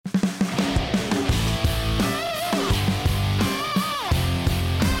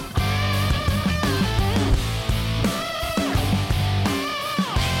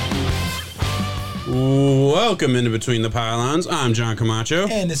Welcome into Between the Pylons. I'm John Camacho.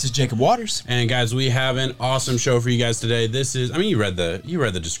 And this is Jacob Waters. And guys, we have an awesome show for you guys today. This is, you read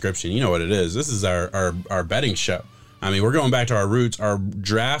the description. You know what it is. This is our betting show. We're going back to our roots, our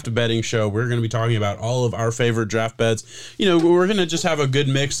draft betting show. We're going to be talking about all of our favorite draft bets. We're going to just have a good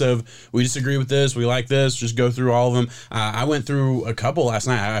mix of, we disagree with this, we like this, just go through all of them. I went through a couple last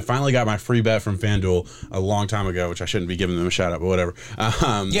night. I finally got my free bet from FanDuel a long time ago, which I shouldn't be giving them a shout out, but whatever.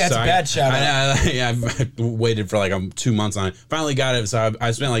 It's a bad shout out. I've waited for like 2 months on it. Finally got it, so I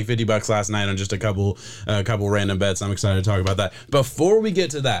spent like $50 last night on just a couple random bets. I'm excited to talk about that. Before we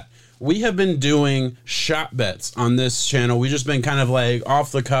get to that, we have been doing shot bets on this channel. We've just been kind of like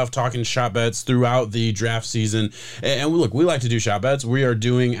off the cuff talking shot bets throughout the draft season. And look, we like to do shot bets. We are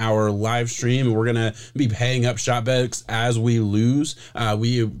doing our live stream, and we're going to be paying up shot bets as we lose. By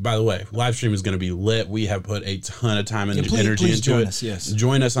the way, live stream is going to be lit. We have put a ton of time and energy into join it. Us, yes.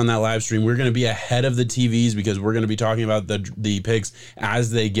 Join us on that live stream. We're going to be ahead of the TVs because we're going to be talking about the picks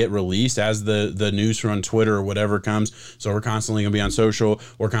as they get released, as the news from Twitter or whatever comes. So we're constantly going to be on social.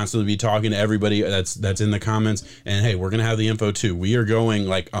 We're constantly be talking to everybody that's in the comments, and hey, we're gonna have the info too. We are going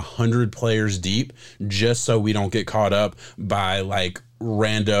like 100 players deep just so we don't get caught up by like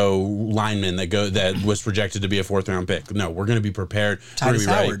rando lineman that was projected to be a 4th round pick. No, we're going to be prepared. Tytus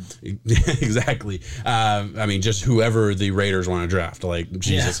Howard. Exactly. Just whoever the Raiders want to draft, like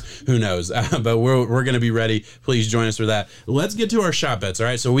Jesus, who knows? But we're going to be ready. Please join us for that. Let's get to our shot bets. All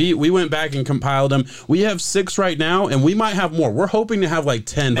right. So we went back and compiled them. We have 6 right now, and we might have more. We're hoping to have like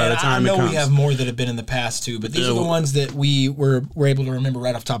 10 by the time it comes. I know we have more that have been in the past too, but these are the ones that we were able to remember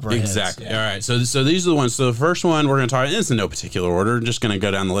right off the top of our heads. Exactly. Yeah. All right. So these are the ones. So the first one we're going to talk about, it's in no particular order. Just going to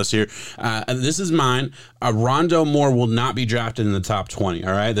go down the list here. This is mine. Rondale Moore will not be drafted in the top 20.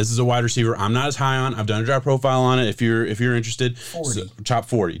 All right. This is a wide receiver I'm not as high on. I've done a draft profile on it. If you're interested, 40. So, top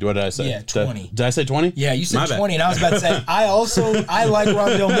 40. What did I say? Yeah, 20. Did I say 20? Yeah, you said 20, and I was about to say I like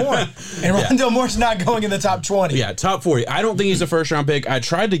Rondale Moore, and Rondale Moore's not going in the top 20. Yeah, top 40. I don't think he's a first round pick. I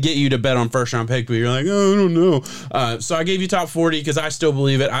tried to get you to bet on first round pick, but you're like, oh, I don't know. So I gave you top 40 because I still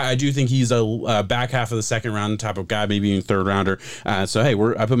believe it. I do think he's a back half of the second round type of guy, maybe even 3rd rounder. So hey,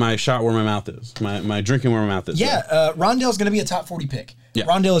 I put my shot where my mouth is, my drinking where my mouth is. Yeah, Rondale's going to be a top 40 pick. Yeah.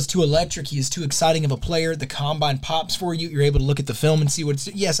 Rondale is too electric. He is too exciting of a player. The combine pops for you. You're able to look at the film and see what it's.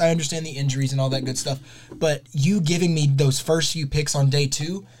 Yes, I understand the injuries and all that good stuff, but you giving me those first few picks on day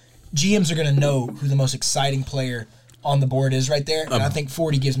 2, GMs are going to know who the most exciting player on the board is right there, and I think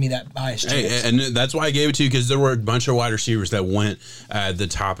 40 gives me that highest chance. And that's why I gave it to you, because there were a bunch of wide receivers that went at the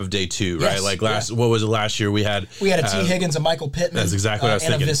top of day 2, right? Yes, like what was it last year? We had a T. Higgins, a Michael Pittman. That's exactly what I was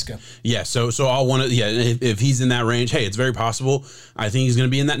thinking. And a Visca. Yeah, so I'll want to. Yeah, if he's in that range, hey, it's very possible. I think he's going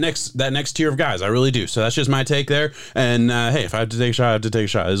to be in that next tier of guys. I really do. So that's just my take there. And hey, if I have to take a shot, I have to take a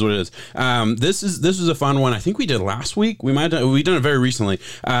shot. This is what it is. This was a fun one. I think we did last week. We done it very recently.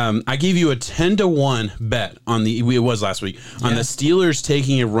 I gave you a 10-1 bet on it was last week. On the Steelers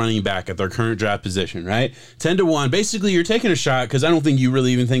taking a running back at their current draft position, right? 10-1. Basically, you're taking a shot because I don't think you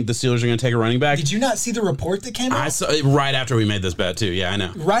really even think the Steelers are going to take a running back. Did you not see the report that came out? I saw it right after we made this bet, too. Yeah, I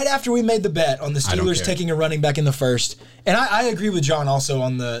know. Right after we made the bet on the Steelers taking a running back in the first. And I agree with John also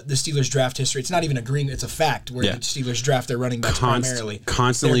on the Steelers draft history. It's not even agreeing. It's a fact where the Steelers draft their running backs primarily.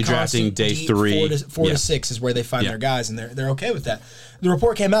 Constantly drafting day 3. 4 to 6 is where they find their guys, and they're okay with that. The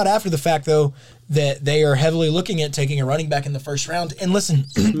report came out after the fact, though, that they are heavily looking at taking a running back in the first round. And listen,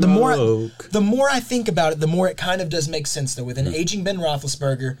 the more I think about it, the more it kind of does make sense, though. With an aging Ben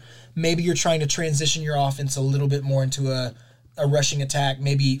Roethlisberger, maybe you're trying to transition your offense a little bit more into a rushing attack.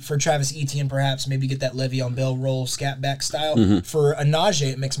 Maybe for Travis Etienne, perhaps, maybe get that Le'Veon Bell roll, scat back style. For a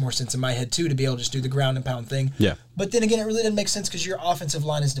Najee, it makes more sense in my head, too, to be able to just do the ground and pound thing. Yeah. But then again, it really doesn't make sense because your offensive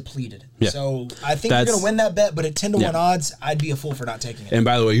line is depleted. Yeah. So I think you're going to win that bet, but at 10-1 odds, I'd be a fool for not taking it. And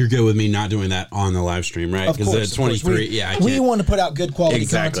by the way, you're good with me not doing that on the live stream, right? Because at 23, I can't. We want to put out good quality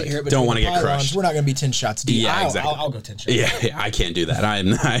content here, but don't want to get crushed. We're not going to be 10 shots deep. Yeah, exactly. I'll go 10 shots. Yeah, I can't do that.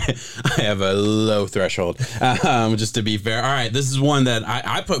 I have a low threshold, just to be fair. All right, this is one that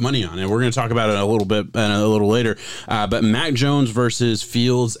I put money on, and we're going to talk about it a little bit and a little later. But Mac Jones versus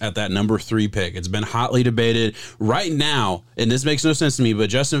Fields at that number 3 pick. It's been hotly debated right now, and this makes no sense to me, but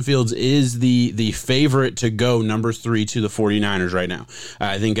Justin Fields is the favorite to go number 3 to the 49ers right now.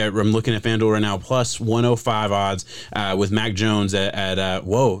 I think I'm looking at FanDuel right now, plus 105 odds with Mac Jones at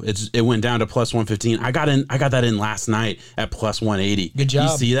it went down to plus 115. I got that in last night at plus 180. Good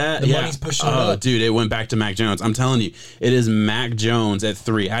job. You see that? The money's pushing it up. Dude, it went back to Mac Jones. I'm telling you, it is Mac Jones at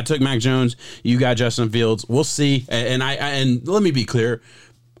 3. I took Mac Jones. You got Justin Fields. We'll see. And let me be clear.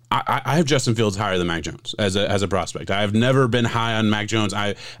 I have Justin Fields higher than Mac Jones as a prospect. I've never been high on Mac Jones.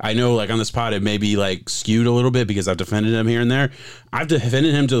 I know like on this pod it may be like skewed a little bit because I've defended him here and there. I've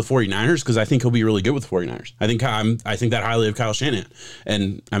defended him to the 49ers because I think he'll be really good with the 49ers. I think that highly of Kyle Shanahan.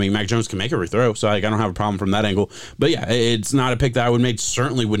 And I mean Mac Jones can make every throw, so like I don't have a problem from that angle. But yeah, it's not a pick that I would make.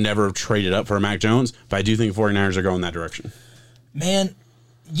 Certainly would never have traded up for Mac Jones, but I do think 49ers are going that direction. Man,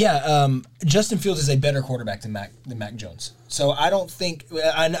 yeah, Justin Fields is a better quarterback than Mac Jones. So I don't think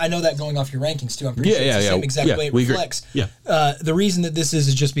I know that going off your rankings too. I'm pretty sure it's the same exact way it reflects. Yeah. The reason that this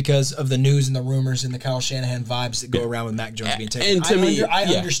is just because of the news and the rumors and the Kyle Shanahan vibes that go around with Mac Jones being taken. And to me, I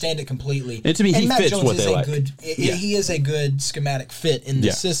understand it completely. And to me, he Mac fits Jones what is they a like. He is a good schematic fit in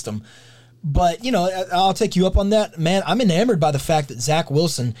the system. But, you know, I'll take you up on that. Man, I'm enamored by the fact that Zach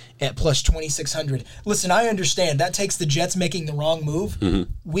Wilson at plus 2,600. Listen, I understand. That takes the Jets making the wrong move.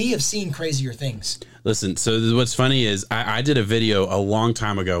 Mm-hmm. We have seen crazier things. Listen, so what's funny is I did a video a long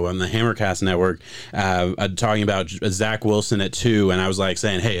time ago on the Hammercast Network talking about Zach Wilson at 2, and I was like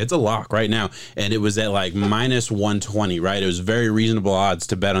saying, hey, it's a lock right now. And it was at like minus 120, right? It was very reasonable odds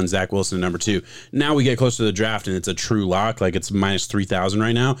to bet on Zach Wilson at number 2. Now we get close to the draft, and it's a true lock. Like it's minus 3,000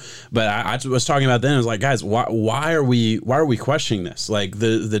 right now. But I was talking about then, I was like, guys, why are we questioning this? Like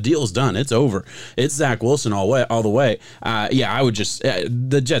the deal's done. It's over. It's Zach Wilson all the way. Yeah, I would just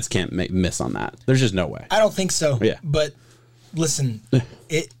the Jets can't miss on that. There's just no way. I don't think so. Yeah. But listen,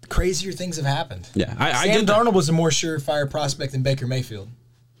 crazier things have happened. Yeah. Sam Darnold was a more surefire prospect than Baker Mayfield.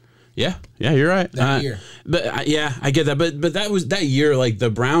 Yeah, you're right. That year. But I get that. But that year, like the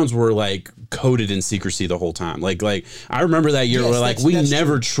Browns were like coated in secrecy the whole time. Like I remember that year where like we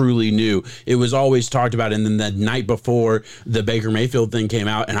never truly knew. It was always talked about. And then the night before the Baker Mayfield thing came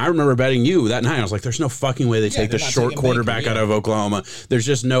out, and I remember betting you that night. I was like, there's no fucking way they take the short quarterback out of Oklahoma. There's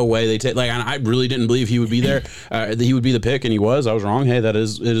just no way they take. Like I really didn't believe he would be there. That he would be the pick, and he was. I was wrong. Hey, it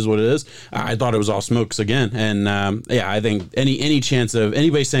is what it is. I thought it was all smokes again. And I think any chance of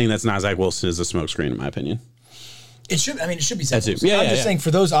anybody saying that's not Zach Wilson is a smokescreen, in my opinion. It should be Zach Wilson. I'm just saying for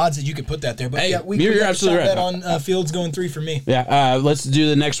those odds that you could put that there. But you're absolutely right. Bet on Fields going 3 for me. Yeah, let's do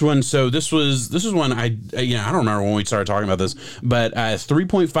the next one. So this was one I don't remember when we started talking about this, but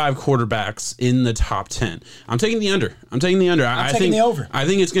 3.5 quarterbacks in the top 10. I'm taking the under. I'm taking the over. I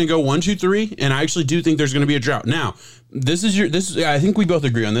think it's going to go 1, 2, 3, and I actually do think there's going to be a drought. Now, I think we both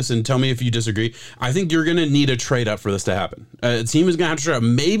agree on this, and tell me if you disagree. I think you're going to need a trade up for this to happen. A team is going to have to trade up.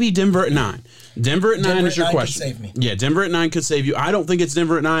 Maybe Denver at 9. Denver at 9 is your question. Could save me. Yeah, Denver at 9 could save you. I don't think it's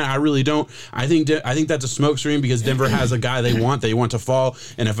Denver at 9. I really don't. I think that's a smokescreen because Denver has a guy they want to fall,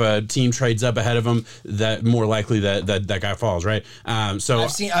 and if a team trades up ahead of them, that more likely that guy falls, right? So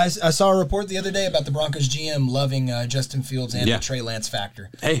I saw a report the other day about the Broncos GM loving Justin Fields and the Trey Lance factor.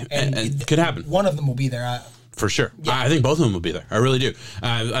 Hey, and it could happen. One of them will be there. For sure. Yeah. I think both of them will be there. I really do.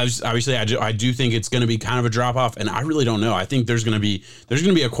 Obviously, I do think it's going to be kind of a drop off, and I really don't know. I think there's going to be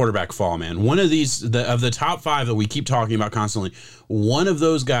a quarterback fall, man. One of these, of the top 5 that we keep talking about constantly, one of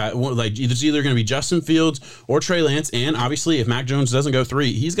those guys, like it's either going to be Justin Fields or Trey Lance, and obviously, if Mac Jones doesn't go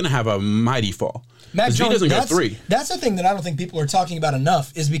 3, he's going to have a mighty fall. Mac Jones doesn't go 3. That's the thing that I don't think people are talking about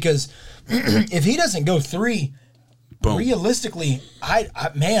enough is because if he doesn't go 3. Boom. Realistically,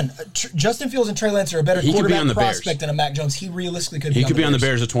 Justin Fields and Trey Lance are a better quarterback prospect than a Mac Jones. He realistically could be. He could be on the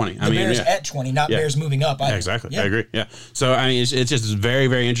Bears at 20. Bears at 20, not Bears moving up. Exactly. I agree. Yeah. So I mean, it's just very,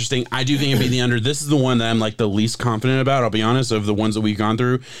 very interesting. I do think it'd be the under. This is the one that I'm like the least confident about. I'll be honest, of the ones that we've gone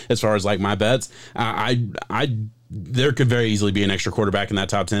through as far as like my bets. There could very easily be an extra quarterback in that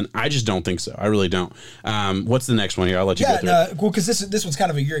top 10. I just don't think so. I really don't. What's the next one here? I'll let you go through it. Well, because this one's kind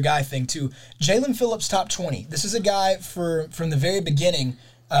of a your guy thing, too. Jalen Phillips, top 20. This is a guy from the very beginning,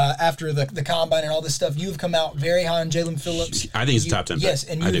 after the combine and all this stuff. You've come out very high on Jalen Phillips. I think he's a top 10 pick. Yes,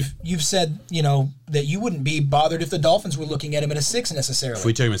 and you've said, that you wouldn't be bothered if the Dolphins were looking at him at a 6 necessarily. If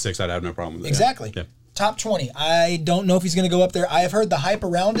we took him at 6, I'd have no problem with it. Exactly. Yeah. Top 20. I don't know if he's going to go up there. I have heard the hype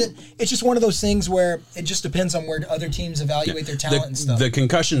around it. It's just one of those things where it just depends on where other teams evaluate their talent and stuff. The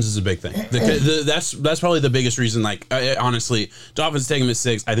concussions is a big thing. That's probably the biggest reason. Like, honestly, Dolphins take him at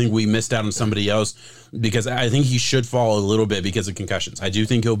 6. I think we missed out on somebody else because I think he should fall a little bit because of concussions. I do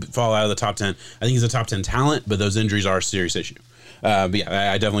think he'll fall out of the top 10. I think he's a top 10 talent, but those injuries are a serious issue. But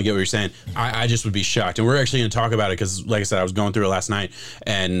yeah, I definitely get what you're saying. I just would be shocked, and we're actually going to talk about it because, like I said, I was going through it last night,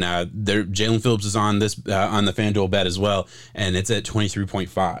 and Jalen Phillips is on this on the FanDuel bet as well, and it's at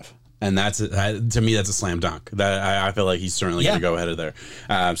 23.5. And that's to me, that's a slam dunk. That I feel like he's certainly going to go ahead of there.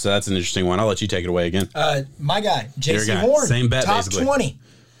 So that's an interesting one. I'll let you take it away again. My guy, J.C. Horn, same bet, top basically. 20,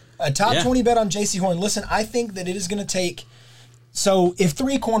 a top 20 bet on J.C. Horn. Listen, I think that it is going to take. So if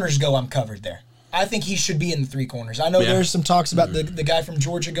 3 corners go, I'm covered there. I think he should be in the 3 corners. I know there's some talks about the guy from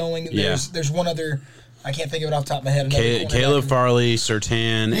Georgia going. There's one other. I can't think of it off the top of my head. Caleb Farley,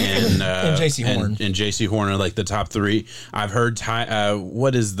 Surtain, and J.C. Horn. And J.C. Horn are like the top 3. I've heard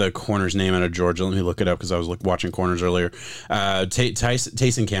what is the corner's name out of Georgia? Let me look it up because I was watching corners earlier.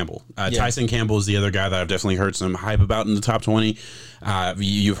 Tyson Campbell. Tyson Campbell is the other guy that I've definitely heard some hype about in the top 20.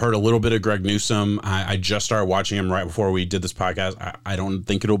 You've heard a little bit of Greg Newsome. I just started watching him right before we did this podcast. I don't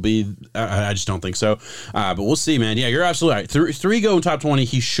think it'll be. I just don't think so. But we'll see, man. Yeah, you're absolutely right. Three go in top 20.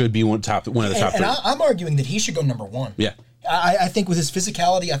 He should be one of the top 3. And I'm arguing that he should go number 1. Yeah. I think with his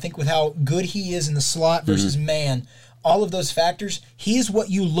physicality, I think with how good he is in the slot versus man, all of those factors, he is what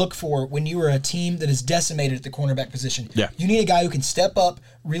you look for when you are a team that is decimated at the cornerback position. Yeah. You need a guy who can step up,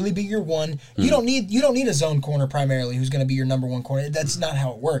 really be your one. You don't need a zone corner primarily who's going to be your number 1 corner. That's not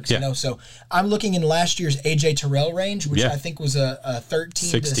how it works, you know. So I'm looking in last year's AJ Terrell range, which I think was a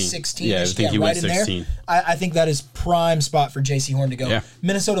 13 to 16. Yeah, I think he went 16. I think that is prime spot for J.C. Horn to go. Yeah.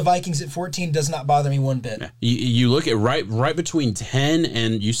 Minnesota Vikings at 14 does not bother me one bit. Yeah. You look at right between 10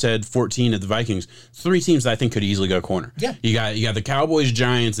 and you said 14 at the Vikings. 3 teams that I think could easily go corner. Yeah. You got the Cowboys,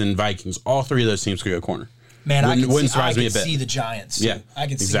 Giants, and Vikings. All 3 of those teams could go corner. Man, I can see the Giants. Too. Yeah, I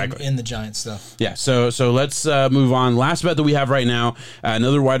can see them in the Giants stuff. Yeah, so let's move on. Last bet that we have right now,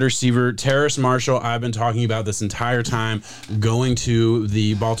 another wide receiver, Terrace Marshall. I've been talking about this entire time, going to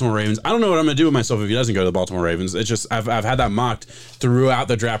the Baltimore Ravens. I don't know what I'm going to do with myself if he doesn't go to the Baltimore Ravens. It's just I've had that mocked throughout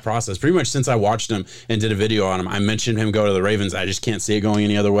the draft process, pretty much since I watched him and did a video on him. I mentioned him go to the Ravens. I just can't see it going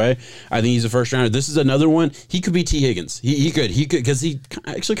any other way. I think he's a first rounder. This is another one. He could be T. Higgins. He could because he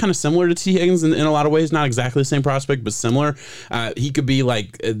actually kind of similar to T. Higgins in a lot of ways. Not exactly the same prospect, but similar. He could be one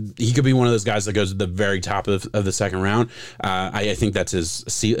of those guys that goes at the very top of the second round. I think that's his.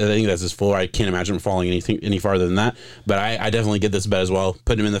 I think that's his floor. I can't imagine him falling any farther than that. But I definitely get this bet as well.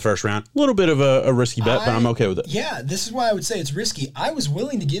 Put him in the first round. A little bit of a risky bet, but I'm okay with it. Yeah, this is why I would say it's risky. I was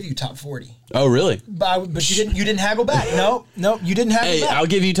willing to give you top 40. Oh, really? But you didn't haggle back. No, you didn't haggle back. I'll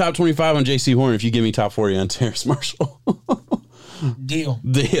give you top 25 on J.C. Horn if you give me top 40 on Terrace Marshall. Deal.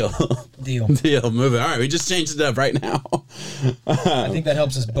 Move it. All right, we just changed it up right now. I think that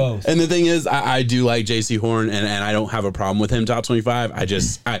helps us both. And the thing is, I do like J.C. Horn, and I don't have a problem with him top 25.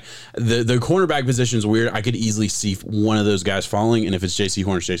 The cornerback position is weird. I could easily see one of those guys falling, and if it's J.C.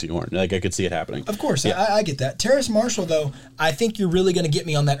 Horn, it's J.C. Horn. Like, I could see it happening. Of course, yeah. I get that. Terrace Marshall, though, I think you're really going to get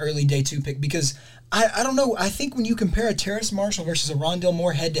me on that early day 2 pick because I don't know. I think when you compare a Terrace Marshall versus a Rondale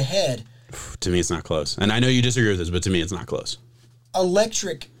Moore head-to-head, to me, it's not close. And I know you disagree with this, but to me, it's not close.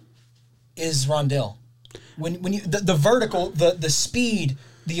 Electric is Rondale. The vertical, the speed,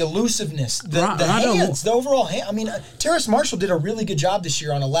 the elusiveness, the hands, the overall hand. I mean, Terrace Marshall did a really good job this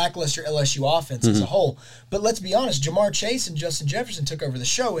year on a lackluster LSU offense as a whole. But let's be honest, Jamar Chase and Justin Jefferson took over the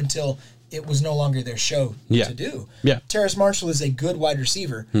show until it was no longer their show to do. Yeah. Terrace Marshall is a good wide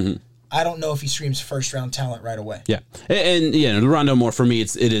receiver. I don't know if he screams first round talent right away. Yeah, and the Rondale Moore for me,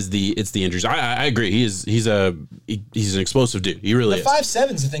 it's the injuries. I agree. He's an explosive dude. He really is. The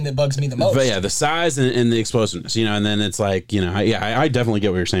 5'7" is the thing that bugs me the most. But yeah, the size and the explosiveness, and then it's like, I definitely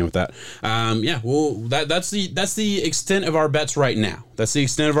get what you're saying with that. Well, that's the extent of our bets right now. That's the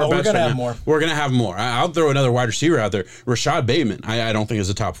extent of our bets right now. We're gonna have more. I'll throw another wide receiver out there. Rashad Bateman, I don't think is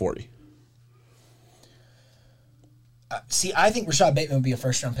a top 40. I think Rashad Bateman would be a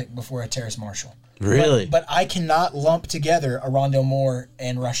first-round pick before a Terrace Marshall. Really? But I cannot lump together a Rondale Moore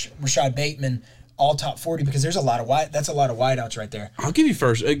and Rashad Bateman all top 40 because there's that's a lot of wideouts right there. I'll give you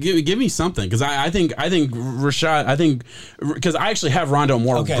first. Give me something because I think Rashad. Because I actually have Rondale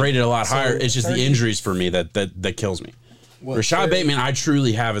Moore graded a lot higher. It's just the injuries for me that kills me. Rashad Bateman, I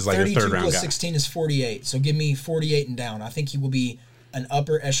truly have as like a third round guy. 16 is 48, so give me 48 and down. I think he will be an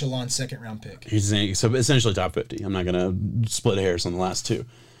upper echelon second round pick. He's so essentially top 50. I'm not gonna split hairs on the last 2.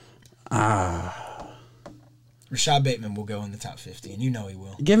 Rashad Bateman will go in the top 50, and you know he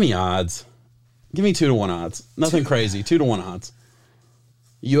will. Give me odds. Give me 2-1 odds. Nothing crazy. 2-1 odds.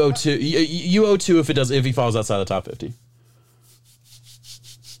 You owe 2. You owe 2 if he falls outside the top 50.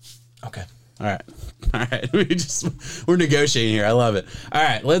 Okay. All right. We're negotiating here. I love it. All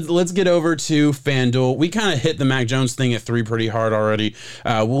right, let's get over to FanDuel. We kind of hit the Mac Jones thing at 3 pretty hard already.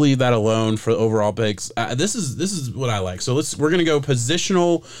 We'll leave that alone for the overall picks. This is what I like. So we're gonna go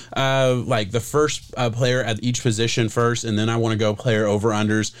positional, like the first player at each position first, and then I want to go player over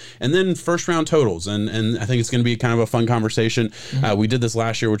unders, and then first round totals. And I think it's gonna be kind of a fun conversation. Mm-hmm. We did this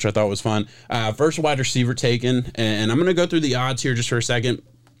last year, which I thought was fun. First wide receiver taken, and I'm gonna go through the odds here just for a second.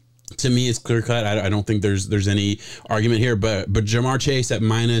 To me, it's clear cut. I don't think there's any argument here. But Ja'Marr Chase at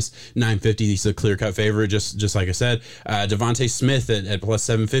minus 950, he's a clear cut favorite. Just like I said, Devontae Smith at plus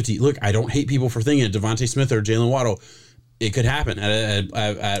 750. Look, I don't hate people for thinking it. Devontae Smith or Jalen Waddle. It could happen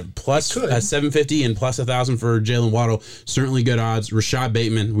at plus 750 and plus 1,000 for Jalen Waddle. Certainly good odds. Rashad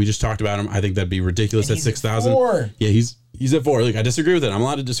Bateman, we just talked about him. I think that'd be ridiculous at 6,000. Yeah, he's at 4. Like, I disagree with it. I'm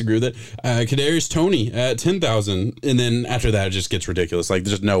allowed to disagree with it. Kadarius Toney at 10,000, and then after that, it just gets ridiculous. Like,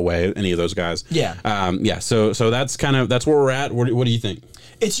 there's no way any of those guys. Yeah. So that's where we're at. What do you think?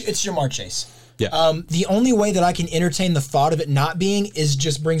 It's Ja'Marr Chase. Yeah. The only way that I can entertain the thought of it not being is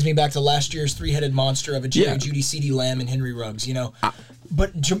just brings me back to last year's three-headed monster of a Jerry Jeudy, CeeDee Lamb, and Henry Ruggs.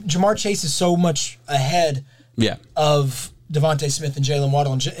 But Ja'Marr Chase is so much ahead. Of Devontae Smith and Jalen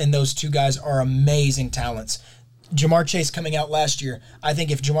Waddle, and those two guys are amazing talents. Ja'Marr Chase coming out last year, I think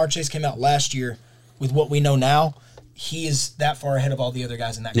if Ja'Marr Chase came out last year with what we know now, he is that far ahead of all the other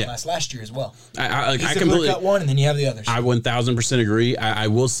guys in that class last year as well. I He's completely got one, and then you have the others. I 1,000% agree. I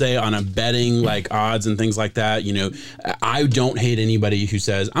will say on a betting like odds and things like that, I don't hate anybody who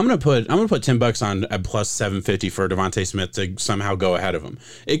says I'm gonna put $10 on a plus 750 for Devontae Smith to somehow go ahead of him.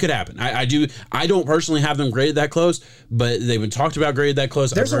 It could happen. I don't personally have them graded that close, but they've been talked about graded that close.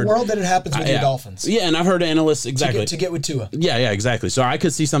 There's a world that it happens with your Dolphins. Yeah, and I've heard analysts to get with Tua. Yeah, exactly. So I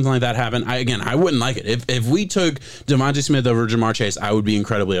could see something like that happen. I wouldn't like it if we took Devontae Smith over Ja'Marr Chase. I would be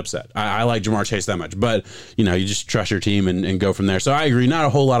incredibly upset. I like Ja'Marr Chase that much, but you just trust your team and go from there. So I agree. Not a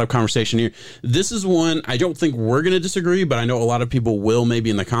whole lot of conversation here. This is one I don't think we're going to disagree, but I know a lot of people will maybe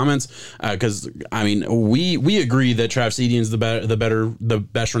in the comments because we agree that Travis Etienne's the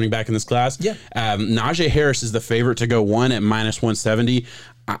best running back in this class. Yeah. Najee Harris is the favorite to go 1 at minus 170.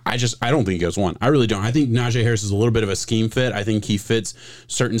 I don't think he goes 1. I really don't. I think Najee Harris is a little bit of a scheme fit. I think he fits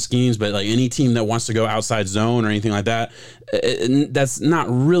certain schemes, but like any team that wants to go outside zone or anything like that, that's not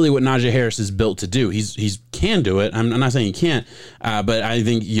really what Najee Harris is built to do. He's can do it. I'm not saying he can't, but I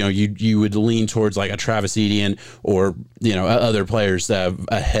think you would lean towards like a Travis Etienne or other players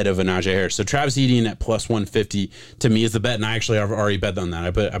ahead of a Najee Harris. So Travis Etienne at plus 150 to me is the bet, and I actually have already bet on that.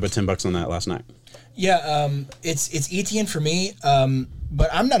 I put $10 on that last night. Yeah, it's Etienne for me. But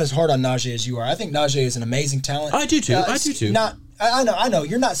I'm not as hard on Najee as you are. I think Najee is an amazing talent. I do too. I know.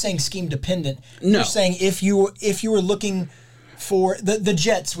 You're not saying scheme dependent. No. You're saying if you were looking for the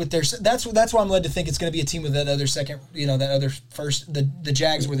Jets with their that's why I'm led to think it's going to be a team with that other second, that other first. The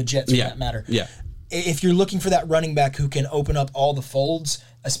Jags were the Jets for that matter. Yeah. If you're looking for that running back who can open up all the folds,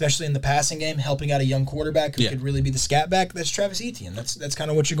 especially in the passing game, helping out a young quarterback who could really be the scat back, that's Travis Etienne. That's kind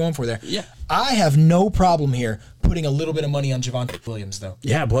of what you're going for there. Yeah. I have no problem here putting a little bit of money on Javonte Williams, though.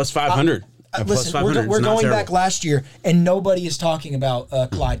 Yeah, plus 500. Listen, we're going back last year, and nobody is talking about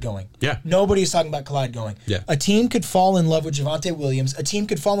Clyde going. Yeah. Nobody is talking about Clyde going. Yeah. A team could fall in love with Javonte Williams. A team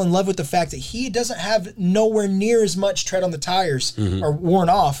could fall in love with the fact that he doesn't have nowhere near as much tread on the tires or worn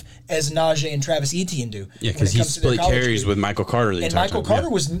off as Najee and Travis Etienne do. Yeah, because he split carries with Michael Carter the entire time. And Michael Carter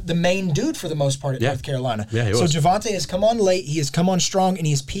was the main dude for the most part at North Carolina. Yeah, he was. So Javonte has come on late. He has come on strong, and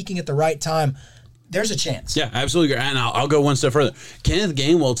he is peaking at the right time. There's a chance. Yeah, absolutely. And I'll go one step further. Kenneth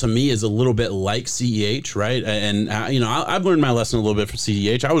Gainwell, to me, is a little bit like CEH, right? And, I've learned my lesson a little bit from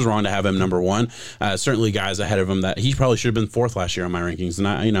CEH. I was wrong to have him number 1. Certainly guys ahead of him that he probably should have been 4th last year on my rankings.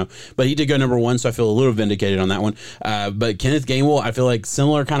 And but he did go number 1, so I feel a little vindicated on that one. But Kenneth Gainwell, I feel like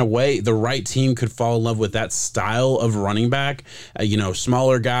similar kind of way, the right team could fall in love with that style of running back.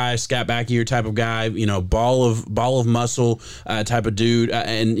 Smaller guy, scat back ear type of guy, ball of muscle type of dude.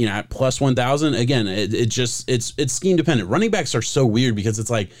 And at plus 1,000, again, it's scheme dependent. Running backs are so weird because it's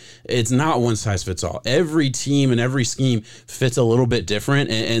like it's not one size fits all. Every team and every scheme fits a little bit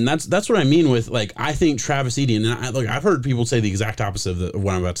different, and that's what I mean with like I think Travis Etienne. And I've heard people say the exact opposite of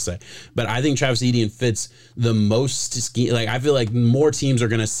what I'm about to say, but I think Travis Etienne fits the most scheme. Like I feel like more teams are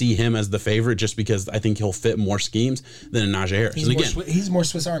going to see him as the favorite just because I think he'll fit more schemes than a Najee Harris. He's more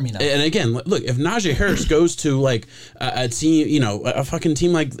Swiss Army now. And again, look, if Najee Harris goes to like a team, a fucking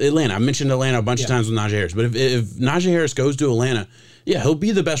team like Atlanta. I mentioned Atlanta a bunch of times with Najee Harris, but if Najee Harris goes to Atlanta, he'll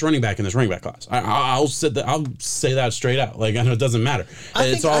be the best running back in this running back class. I'll say that straight out. Like I know it doesn't matter.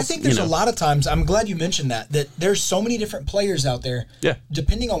 I think there's a lot of times. I'm glad you mentioned that there's so many different players out there. Yeah.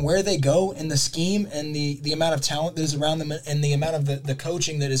 Depending on where they go in the scheme and the amount of talent that is around them and the amount of the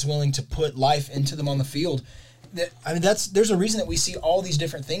coaching that is willing to put life into them on the field. There's a reason that we see all these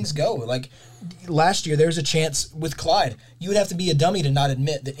different things go. Like last year, there's a chance with Clyde. You would have to be a dummy to not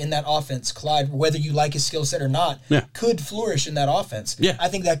admit that in that offense, Clyde, whether you like his skill set or not, could flourish in that offense. Yeah. I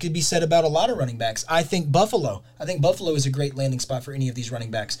think that could be said about a lot of running backs. I think Buffalo is a great landing spot for any of these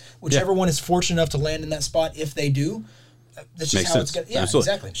running backs. Whichever one is fortunate enough to land in that spot, if they do, that's just Makes how sense. it's going. Yeah,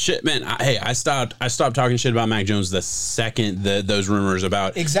 Absolutely. exactly. Shit, man. I stopped talking shit about Mac Jones the second those rumors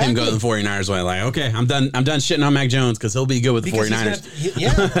about him going to the 49ers went. Like, okay, I'm done shitting on Mac Jones because he'll be good with the 49ers.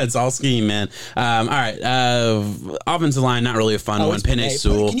 Yeah. It's all scheme, man. All right. Offensive line, not really a fun one. Penei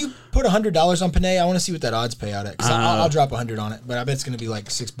Sewell. Can you put $100 on Penei? I want to see what that odds pay out at. Because I'll drop 100 on it, but I bet it's going to be like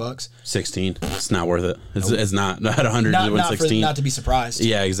 $6. 16. It's not worth it. It's not at 100 to win 16. Not to be surprised.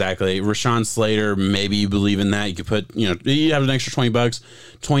 Yeah, exactly. Rashawn Slater, maybe you believe in that. You could put, you have an extra $20,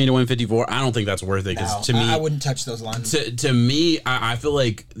 20 to win 54. I don't think that's worth it because to me, I wouldn't touch those lines. To me, I feel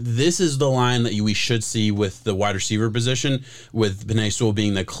like this is the line that we should see with the wide receiver position, with Penei Sewell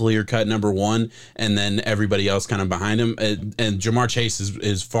being the clear cut number one, and then everybody else kind of behind him. And Jamar Chase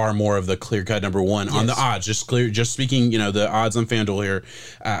is far more of the clear cut number one on the odds. Just speaking, the odds on FanDuel here.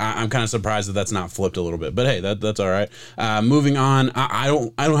 I'm kind of surprised that that's not flipped a little bit, but hey, that's all right. Moving on, I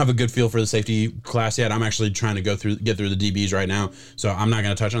don't have a good feel for the safety class yet. I'm actually trying to get through the DBs right now, so I'm not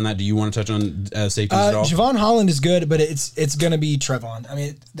going to touch on that. Do you want to touch on safeties at all? Javon Holland is good, but it's going to be Trevon. I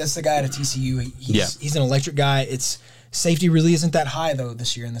mean, that's the guy at TCU. He's an electric guy. Safety really isn't that high though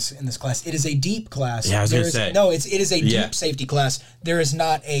this year in this class. It is a deep class. Yeah, I was going to say. No, it is a deep safety class. There is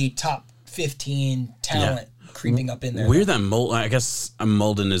not a top 15 talent creeping up in there. Weird that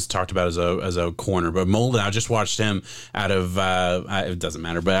Molden is talked about as a corner, but Molden, I just watched him out of it doesn't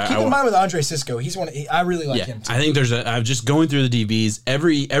matter. But keep in mind with Andre Cisco, he's one. I really like him too. I think I'm just going through the DBs.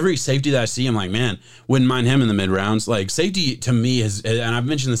 Every safety that I see, I'm like, man, wouldn't mind him in the mid rounds. Like safety to me is, and I've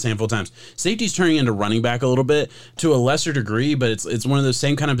mentioned this a handful of times, safety's turning into running back a little bit to a lesser degree, but it's one of those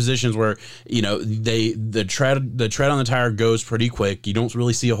same kind of positions where the tread on the tire goes pretty quick. You don't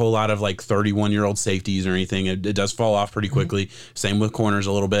really see a whole lot of like 31-year-old safeties or anything. It does fall off pretty quickly. Same with corners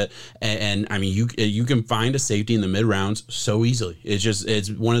a little bit, and I mean you can find a safety in the mid rounds so easily. It's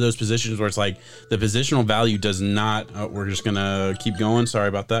one of those positions where it's like the positional value does not. We're just gonna keep going. Sorry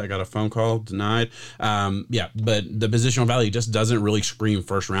about that. I got a phone call denied. But the positional value just doesn't really scream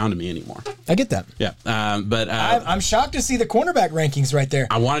first round to me anymore. I get that. Yeah, but I'm shocked to see the cornerback rankings right there.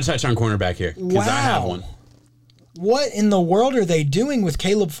 I want to touch on cornerback here because I have one. What in the world are they doing with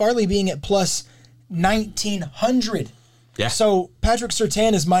Caleb Farley being at plus 1,900? Yeah. So Patrick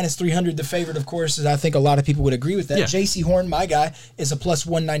Surtain is minus 300. The favorite, of course, is I think a lot of people would agree with that. Yeah. J.C. Horn, my guy, is a plus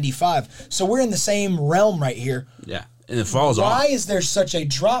 195. So we're in the same realm right here. Yeah. And it falls off. Why is there such a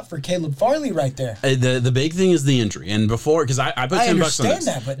drop for Caleb Farley right there? The big thing is the injury. And before, because I put $10 on this. I understand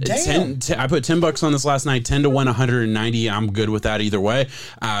that, but damn. I put $10 on this last night, 10 to win 190. I'm good with that either way.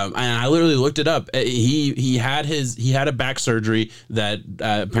 And I literally looked it up. He had a back surgery that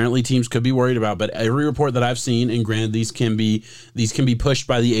apparently teams could be worried about. But every report that I've seen, and granted these can be pushed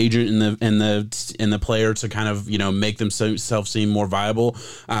by the agent and the player to kind of make themselves seem more viable.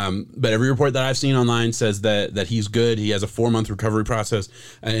 But every report that I've seen online says that he's good. He has a 4-month recovery process.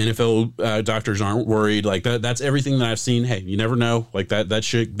 NFL doctors aren't worried. Like that's everything that I've seen. Hey, you never know. Like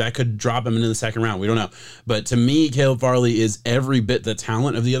that could drop him into the second round. We don't know. But to me, Caleb Farley is every bit the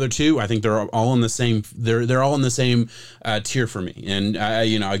talent of the other two. I think they're all in the same. They're all in the same tier for me. And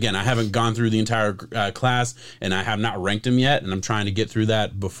again, I haven't gone through the entire class, and I have not ranked him yet. And I'm trying to get through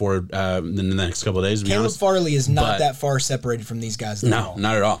that before in the next couple of days. Caleb Farley is not that far separated from these guys. No,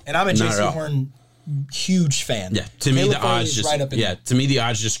 not at all. And I'm a J.C. Horn huge fan. Yeah, to me the odds just to me the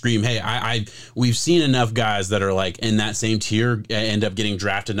odds just scream, hey, we've seen enough guys that are like in that same tier end up getting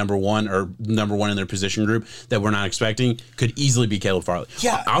drafted number one in their position group that we're not expecting. Could easily be Caleb Farley.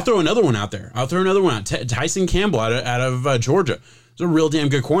 Yeah, I'll throw another one out there. Tyson Campbell out of Georgia. He's a real damn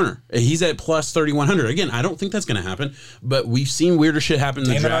good corner. He's at plus 3,100. Again, I don't think that's going to happen, but we've seen weirder shit happen in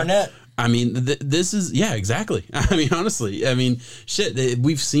the draft. Arnett. I mean, this is, exactly. I mean, honestly, shit,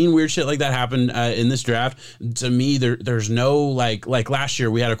 we've seen weird shit like that happen in this draft. To me, there's no, like last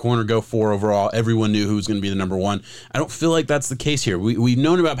year, we had a corner go 4 overall. Everyone knew who was going to be the number one. I don't feel like that's the case here. We've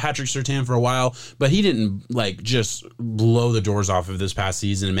known about Patrick Surtain for a while, but he didn't, just blow the doors off of this past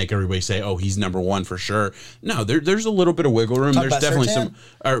season and make everybody say, oh, he's number one for sure. No, there's a little bit of wiggle room. There's definitely Surtain?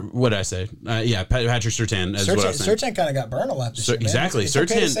 Or what did I say? Patrick Surtain is what I was saying. Surtain kind of got burned a lot this year, man. Exactly. It's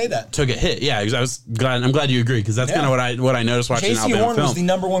okay to say that. Took a hit. Yeah, I'm glad you agree, because that's kind of what I noticed watching Alabama film. J.C. Horn was the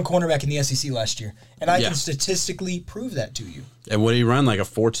number one cornerback in the SEC last year, and I can statistically prove that to you. And what did he run, like a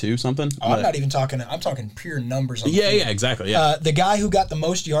 4.2 something? Oh, I'm not even talking. I'm talking pure numbers. Yeah, exactly. Yeah. The guy who got the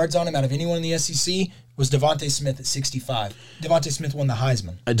most yards on him out of anyone in the SEC was Devontae Smith at 65. Devontae Smith won the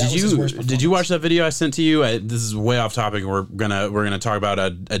Heisman. Did you watch that video I sent to you? This is way off topic. We're gonna talk about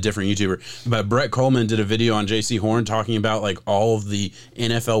a different YouTuber, but Brett Coleman did a video on J.C. Horn talking about like all of the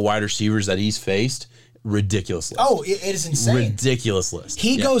NFL wide receivers that he's faced. ridiculous list. Oh, it is insane. Ridiculous list.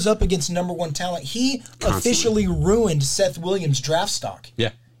 He goes up against number one talent. He officially ruined Seth Williams' draft stock.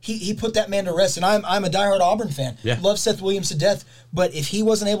 Yeah. He put that man to rest, and I'm a diehard Auburn fan. Yeah. Love Seth Williams to death, but if he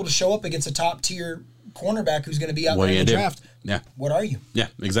wasn't able to show up against a top-tier cornerback who's going to be out there in the draft, what are you? Yeah,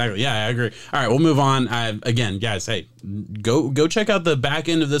 exactly. Yeah, I agree. All right, we'll move on. Again, guys, hey, go check out the back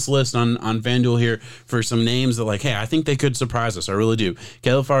end of this list on FanDuel here for some names that, like, hey, I think they could surprise us. I really do.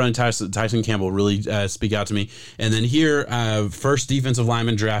 Caleb Farley and Tyson Campbell really speak out to me. And then here, first defensive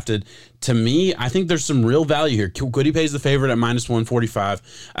lineman drafted. To me, I think there's some real value here. Kwity Paye's the favorite at -145.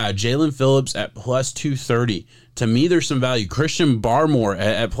 Jalen Phillips at +230. To me, there's some value. Christian Barmore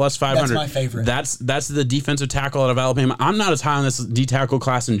at +500. That's my favorite. That's the defensive tackle out of Alabama. I'm not as high on this D tackle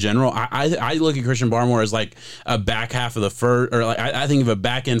class in general. I look at Christian Barmore as like a back half of the first, or like I think of a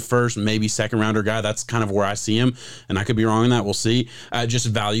back end first, maybe second rounder guy. That's kind of where I see him, and I could be wrong on that. We'll see. Just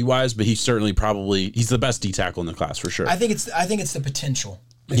value wise, but he's certainly he's the best D tackle in the class for sure. I think it's the potential.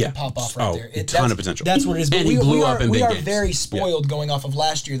 Can pop off right there. A ton of potential. That's what it is. But and he blew up in big games. We are very spoiled going off of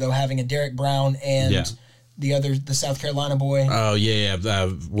last year, though, having a Derek Brown and the South Carolina boy. Oh, yeah.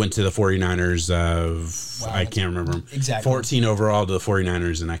 Went to the 49ers. I can't remember him. Exactly. 14 overall to the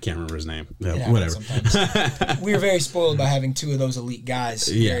 49ers, and I can't remember his name. Whatever. We are very spoiled by having two of those elite guys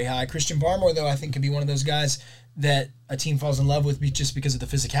very high. Christian Barmore, though, I think could be one of those guys that a team falls in love with just because of the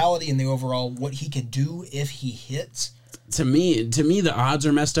physicality and the overall what he can do if he hits. To me, the odds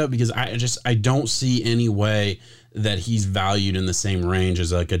are messed up because I don't see any way that he's valued in the same range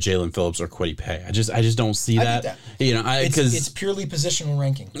as like a Jalen Phillips or Kwity Paye. I just don't see that. I get that. Because it's purely positional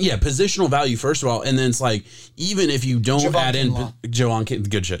ranking. Yeah, positional value first of all, and then it's like even if you don't add in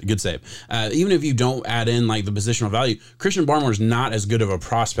good save. Even if you don't add in like the positional value, Christian Barmore is not as good of a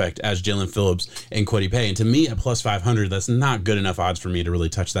prospect as Jalen Phillips and Kwity Paye. And to me, at +500, that's not good enough odds for me to really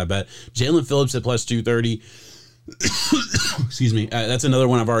touch that bet. Jalen Phillips at +230. Excuse me. That's another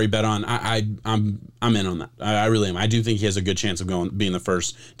one I've already bet on. I'm in on that. I really am. I do think he has a good chance of being the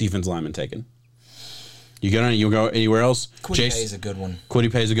first defense lineman taken. You go on. You go anywhere else? Kwity Paye is a good one.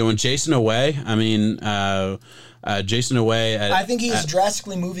 Kwity Paye is a good one. Jason Away. I mean, Jason Away. I think he's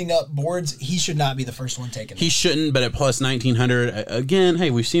drastically moving up boards. He should not be the first one taken. He shouldn't, but at +1900, again, hey,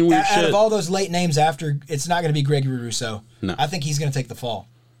 we've seen out of all those late names after, it's not going to be Gregory Rousseau. No. I think he's going to take the fall.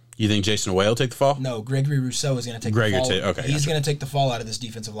 You think Jason Away will take the fall? No, Gregory Rousseau is going to take the fall. He's going to take the fall out of this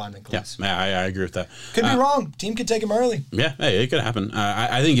defensive lineman class. Yeah, I agree with that. Could be wrong. Team could take him early. Yeah, hey, it could happen.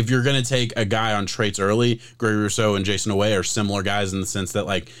 I think if you're going to take a guy on traits early, Gregory Rousseau and Jason Away are similar guys in the sense that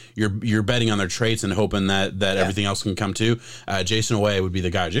like you're betting on their traits and hoping that everything else can come too. Jason Away would be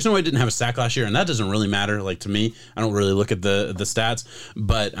the guy. Jason Away didn't have a sack last year, and that doesn't really matter. Like to me, I don't really look at the stats,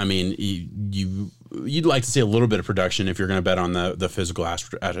 but I mean you'd like to see a little bit of production if you're going to bet on the physical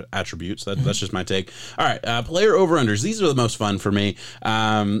attributes. That's just my take. All right, player over-unders. These are the most fun for me.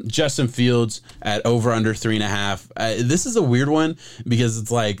 Justin Fields at over-under 3.5. This is a weird one because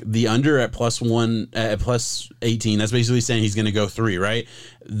it's like the under at +1, at +18. That's basically saying he's going to go 3, right?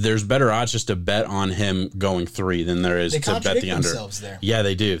 There's better odds just to bet on him going 3 than there is to bet the under. There. Yeah,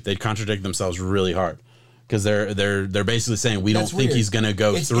 they do. They contradict themselves really hard. Because they're basically saying we don't think he's going to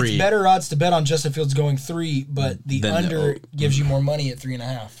go 3. It's better odds to bet on Justin Fields going 3, but the under gives you more money at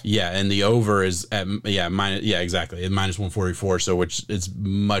 3.5. Yeah, and the over is at exactly at -144. So which is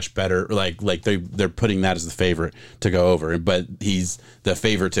much better. Like they're putting that as the favorite to go over, but he's the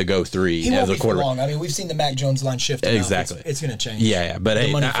favorite to go 3 he as won't a quarterback. Long. I mean, we've seen the Mac Jones line shift. Exactly, it's going to change. Yeah, but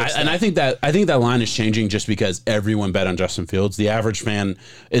hey, I think that line is changing just because everyone bet on Justin Fields. The average fan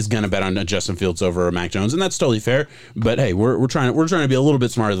is going to bet on Justin Fields over Mac Jones. And that's totally fair, but hey, we're trying to be a little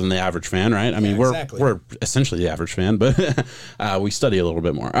bit smarter than the average fan, right? I mean, we're essentially the average fan, but we study a little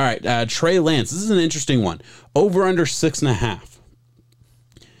bit more. All right, Trey Lance. This is an interesting one. Over under 6.5.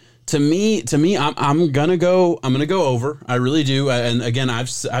 To me, I'm gonna go over. I really do. And again, I've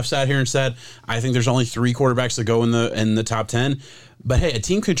sat here and said I think there's only 3 quarterbacks that go in the top 10. But hey, a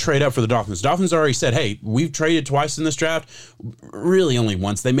team could trade up for the Dolphins. Dolphins already said, hey, we've traded twice in this draft. Really only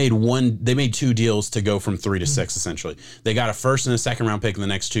once. They made 2 deals to go from 3 to 6, essentially. They got a first and a second round pick in the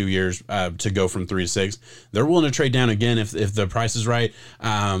next 2 years to go from 3 to 6. They're willing to trade down again if the price is right.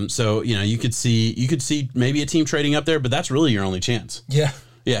 So, you could see maybe a team trading up there, but that's really your only chance. Yeah.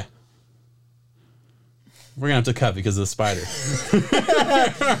 Yeah. We're going to have to cut because of the spider.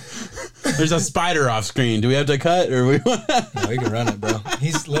 There's a spider off screen. Do we have to cut? Or No, we can run it, bro.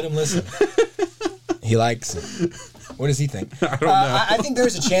 Let him listen. He likes it. What does he think? I don't know. I think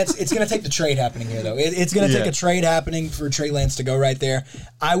there's a chance. It's going to take the trade happening here, though. It's going to take a trade happening for Trey Lance to go right there.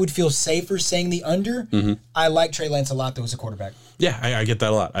 I would feel safer saying the under. Mm-hmm. I like Trey Lance a lot, though, as a quarterback. Yeah, I get that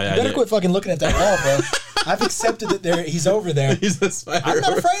a lot. You better quit fucking looking at that ball, bro. I've accepted that he's over there. He's a spider. I'm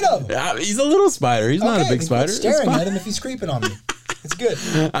not afraid of him. Yeah, he's a little spider. He's not a big spider. Staring at him if he's creeping on me. It's good.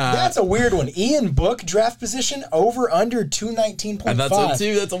 That's a weird one. Ian Book, draft position, over under 219.5. I thought so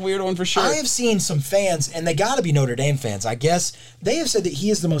too. That's a weird one for sure. I have seen some fans, and they got to be Notre Dame fans, I guess. They have said that he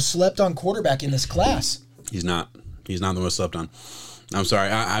is the most slept on quarterback in this class. He's not. He's not the most slept on. I'm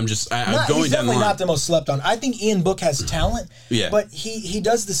sorry. I'm going he's down the line. definitely not the most slept on. I think Ian Book has talent, yeah. But he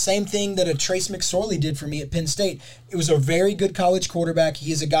does the same thing that a Trace McSorley did for me at Penn State. It was a very good college quarterback.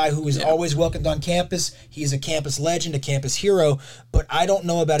 He is a guy who is always welcomed on campus. He is a campus legend, a campus hero. But I don't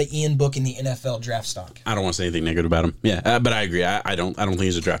know about an Ian Book in the NFL draft stock. I don't want to say anything negative about him. Yeah, but I agree. I don't think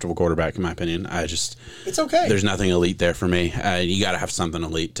he's a draftable quarterback in my opinion. It's okay. There's nothing elite there for me. You got to have something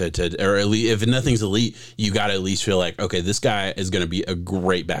elite or elite. If nothing's elite, you got to at least feel like, okay, this guy is going to be a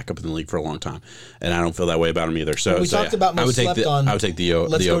great backup in the league for a long time, and I don't feel that way about him either. So we talked about most slept on. I would take the.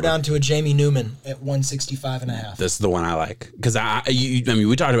 Let's go over. Down to a Jamie Newman at 165.5. This is the one I like because I mean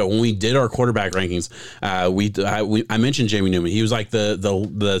we talked about when we did our quarterback rankings. I mentioned Jamie Newman. He was like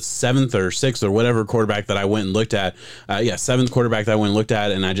the seventh or sixth or whatever quarterback that I went and looked at. Seventh quarterback that I went and looked at,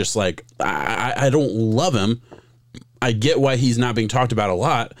 and I just like I don't love him. I get why he's not being talked about a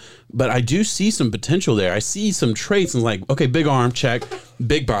lot, but I do see some potential there. I see some traits and like, okay, big arm, check.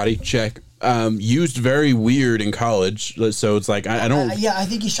 Big body, check. Used very weird in college, so it's like I don't. I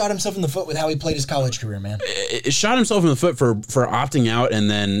think he shot himself in the foot with how he played his college career, man. It shot himself in the foot for opting out and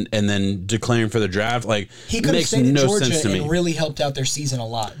then declaring for the draft. Like he could have stayed at Georgia and really helped out their season a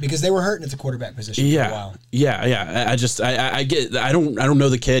lot because they were hurting at the quarterback position for a while. Yeah. I get. I don't know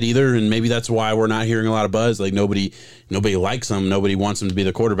the kid either, and maybe that's why we're not hearing a lot of buzz. Like nobody likes him. Nobody wants him to be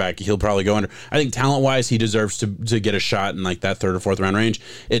the quarterback. He'll probably go under. I think talent wise, he deserves to get a shot in like that third or fourth round range.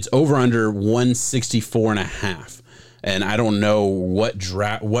 It's over under 164.5. And I don't know what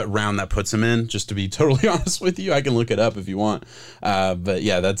round that puts him in, just to be totally honest with you. I can look it up if you want. But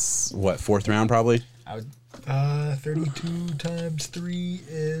yeah, that's fourth round probably? 32 times 3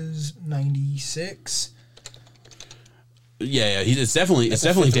 is 96. Yeah, it's definitely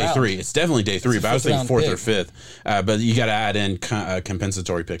day round. 3. It's definitely day 3, but I was thinking fourth or fifth. But you got to add in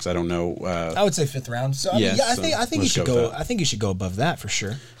compensatory picks. I don't know. I would say fifth round. So I think you should go. I think you should go above that for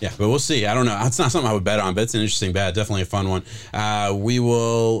sure. Yeah, but we'll see. I don't know. It's not something I would bet on, but it's an interesting bet. Definitely a fun one. We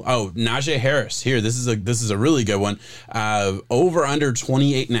will. Najee Harris here. This is a really good one. Over under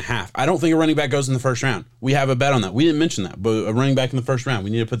 28.5. I don't think a running back goes in the first round. We have a bet on that. We didn't mention that, but a running back in the first round.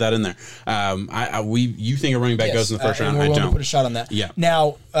 We need to put that in there. You think a running back goes in the first round? I don't. Put a shot on that. Yeah.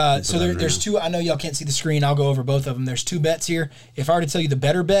 Now, so there's two. I know y'all can't see the screen. I'll go over both of them. There's two bets here. If I were to tell you the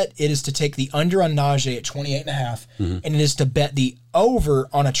better bet, it is to take the under on Najee at 28.5, and it is to bet the over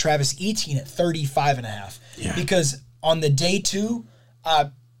on a Travis Etienne at 35.5. Yeah. Because on the day 2,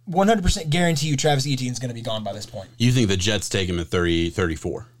 100% guarantee you Travis Etienne is going to be gone by this point. You think the Jets take him at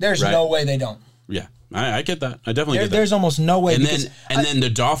 34? There's no way they don't. Yeah. I get that. I definitely get that. There's almost no way. And then the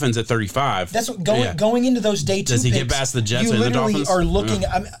Dolphins at 35. That's what going into those day 2 Does he picks, get past the Jets and the Dolphins? You literally are looking.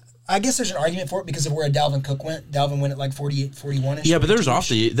 I guess there's an argument for it because of where Dalvin Cook went. Dalvin went at like 48, 41-ish. Yeah, but there was off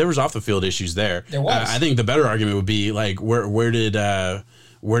the field issues there. There was. I think the better argument would be like where did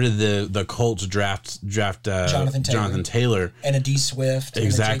the Colts draft Jonathan Taylor and a D Swift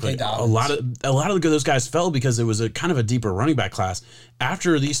exactly and a a lot of those guys fell because it was a kind of a deeper running back class.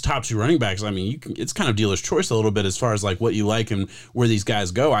 After these top 2 running backs, I mean, it's kind of dealer's choice a little bit as far as like what you like and where these guys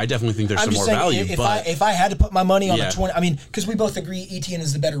go. I definitely think there's some more value. If I had to put my money on a 20, I mean, because we both agree Etienne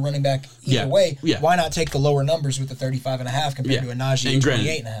is the better running back either way. Yeah. Why not take the lower numbers with the 35.5 compared to a Najee at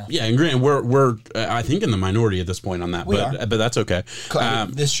 28.5? Yeah, and granted, we're I think in the minority at this point on that, but that's okay.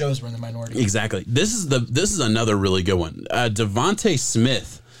 This shows we're in the minority. Exactly. This is another really good one. Devontae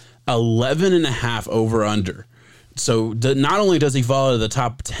Smith, 11.5 over under. So not only does he follow the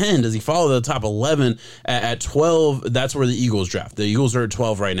top 10, does he follow the top 11 at 12? That's where the Eagles draft. The Eagles are at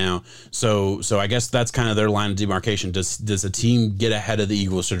 12 right now. So I guess that's kind of their line of demarcation. Does a team get ahead of the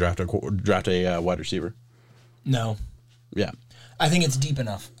Eagles to draft a wide receiver? No. Yeah. I think it's deep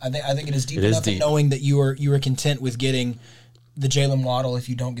enough. I think it is deep enough in knowing that you are content with getting the Jalen Waddle if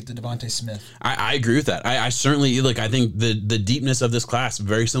you don't get the Devontae Smith. I agree with that. I certainly look. I think the deepness of this class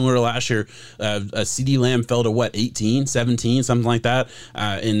very similar to last year. CD Lamb fell to 18, 17, something like that,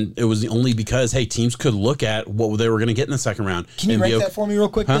 and it was only because teams could look at what they were going to get in the second round. Can you rank that for me real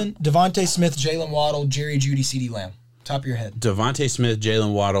quick then? Devontae Smith, Jalen Waddle, Jerry Jeudy, CD Lamb. Top of your head. Devontae Smith,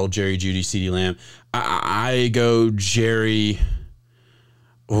 Jalen Waddle, Jerry Jeudy, CeeDee Lamb. I go Jerry.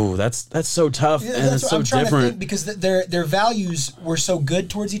 Oh, that's so tough, and it's so different. To think because their values were so good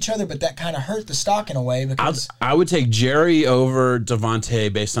towards each other, but that kind of hurt the stock in a way. Because I would take Jerry over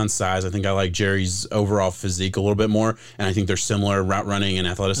Devontae based on size. I think I like Jerry's overall physique a little bit more, and I think they're similar route running and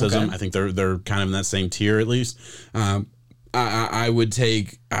athleticism. Okay. I think they're kind of in that same tier at least. I would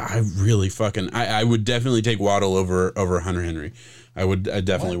take. I would definitely take Waddle over Hunter Henry. I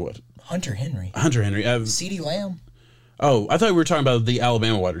definitely would. Hunter Henry. CeeDee Lamb. Oh, I thought we were talking about the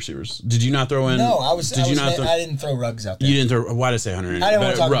Alabama wide receivers. Did you not throw in? No, I didn't throw Ruggs out there. You didn't throw. Why did I say Hunter Henry? I didn't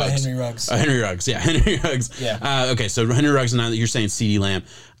want to talk about Henry Ruggs. Henry Ruggs, yeah, Henry Ruggs. Yeah. Okay, so Henry Ruggs, and you're saying CeeDee Lamb.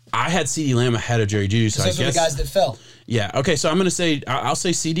 I had CeeDee Lamb ahead of Jerry Jeudy, so I guess those are the guys that fell. Yeah. Okay, so I'm gonna say I'll say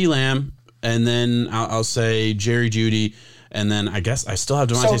CeeDee Lamb, and then I'll say Jerry Jeudy, and then I guess I still have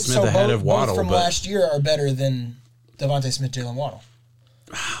Devontae Smith ahead of Waddle. Both from last year are better than Devontae Smith, Jalen Waddle.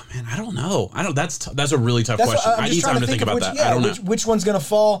 Oh, man, I don't know. That's a really tough question. I need time to think about that. Yeah, I don't know. Which one's going to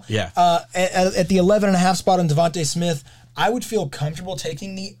fall? Yeah. At the 11.5 spot on Devontae Smith, I would feel comfortable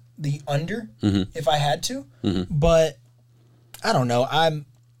taking the under if I had to. Mm-hmm. But I don't know.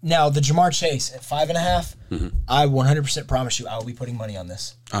 Now the Ja'Marr Chase at 5.5. I 100% promise you I will be putting money on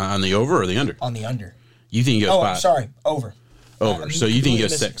this. On the over or the under? On the under. You think he goes 5? I'm sorry, over. So you think he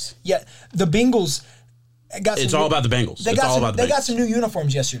goes 6? Yeah, the Bengals. It's all about the Bengals. They got some new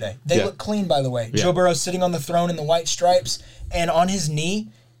uniforms yesterday. They look clean, by the way. Yeah. Joe Burrow sitting on the throne in the white stripes, and on his knee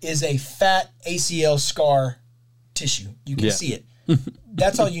is a fat ACL scar tissue. You can see it.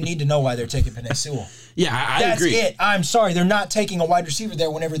 That's all you need to know why they're taking Penei Sewell. Yeah, I agree. That's it. I'm sorry. They're not taking a wide receiver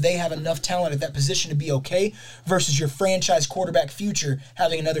there whenever they have enough talent at that position to be okay versus your franchise quarterback future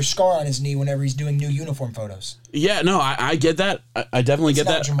having another scar on his knee whenever he's doing new uniform photos. Yeah, no, I get that. I definitely get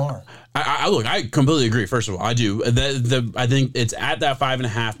that. Ja'Marr. I completely agree. First of all, I do. I think it's at that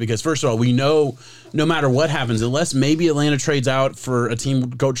 5.5 because first of all, we know no matter what happens, unless maybe Atlanta trades out for a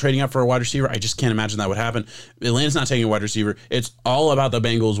team trading up for a wide receiver, I just can't imagine that would happen. Atlanta's not taking a wide receiver. It's all about the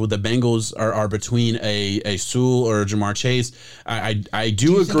Bengals. With the Bengals are between a Sewell or a Ja'Marr Chase. I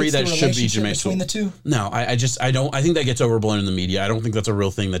do agree that should be Jameis between the two. No, I don't. I think that gets overblown in the media. I don't think that's a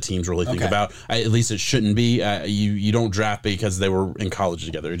real thing that teams really think about. At least it shouldn't be. You don't draft because they were in college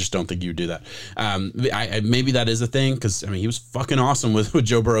together. I just don't think you would do that. Maybe that is a thing because he was fucking awesome with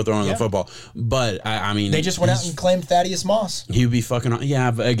Joe Burrow throwing the football. But they just went out and claimed Thaddeus Moss. He would be fucking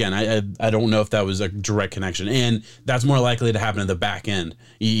but again, I don't know if that was a direct connection, and that's more likely to happen in the back end.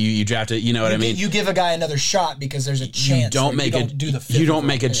 You draft it. You know what I mean? You give a guy another shot because there's a chance. You don't make a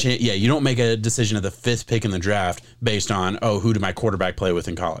decision at the 5th pick in the draft based on who did my quarterback play with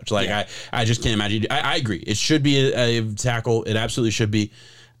in college? I just can't imagine. I agree. It should be a tackle. It absolutely should be.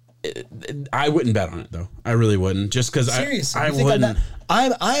 I wouldn't bet on it though. I really wouldn't. Just because I wouldn't.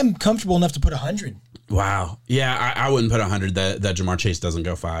 I am comfortable enough to put 100. Wow. Yeah, I wouldn't put 100 that Ja'Marr Chase doesn't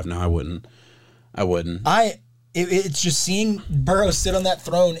go 5. No, I wouldn't. It's just seeing Burrow sit on that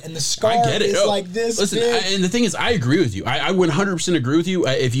throne and the scar is like this. Listen, and the thing is, I agree with you. I would 100% agree with you.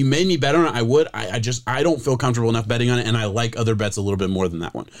 If you made me bet on it, I would. I don't feel comfortable enough betting on it, and I like other bets a little bit more than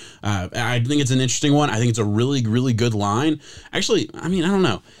that one. I think it's an interesting one. I think it's a really, really good line. Actually, I don't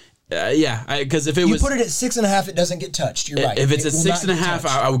know. Because if you put it at 6.5, it doesn't get touched. You're right. If it's at 6.5,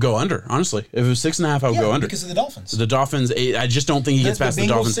 I would go under. Honestly, if it was 6.5, I would go under because of the Dolphins. The Dolphins, I just don't think he gets past the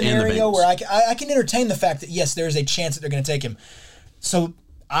Dolphins and the Bengals. Where I can entertain the fact that yes, there is a chance that they're going to take him. So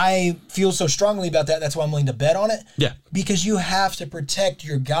I feel so strongly about that. That's why I'm willing to bet on it. Yeah, because you have to protect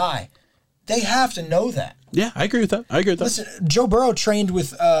your guy. They have to know that. Yeah, I agree with that. Listen, Joe Burrow trained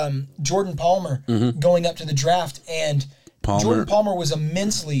with Jordan Palmer going up to the draft, and Jordan Palmer was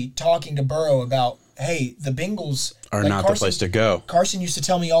immensely talking to Burrow about, hey, the Bengals are not the place to go. Carson used to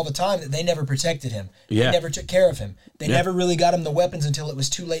tell me all the time that they never protected him. Yeah. They never took care of him. They never really got him the weapons until it was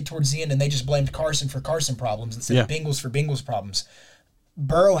too late towards the end, and they just blamed Carson for Carson problems instead of Bengals for Bengals problems.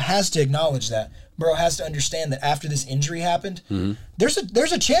 Burrow has to acknowledge that. Burrow has to understand that after this injury happened, there's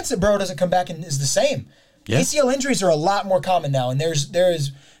a chance that Burrow doesn't come back and is the same. Yeah. ACL injuries are a lot more common now, and there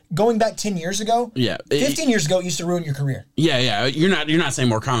is going back 10 years ago, 15 years ago, it used to ruin your career. Yeah. You're not saying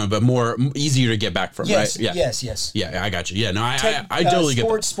more common, but more easier to get back from, right? Yes. Yeah, I got you. Yeah, no, I totally get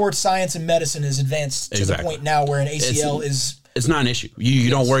that. Sports science and medicine is advanced to the point now where an ACL is It's not an issue. You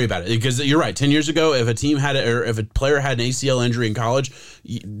don't worry about it because you're right. 10 years ago, if a team had or if a player had an ACL injury in college,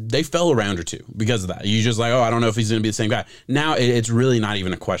 they fell a round or two because of that. You just like, oh, I don't know if he's going to be the same guy. Now it's really not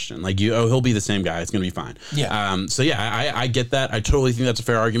even a question. Like he'll be the same guy. It's going to be fine. Yeah. So yeah, I get that. I totally think that's a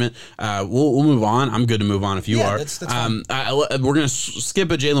fair argument. We'll move on. I'm good to move on if you are. That's fine. We're going to skip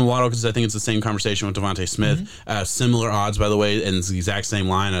a Jalen Waddle because I think it's the same conversation with Devontae Smith. Similar odds, by the way, and it's the exact same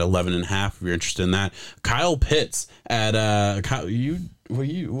line at 11.5. If you're interested in that, Kyle Pitts at what are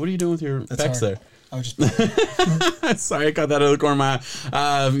you doing with your specs there? I was just sorry, I caught that out of the corner of my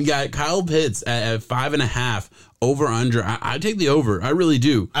eye. You got Kyle Pitts at 5.5 over under. I take the over. I really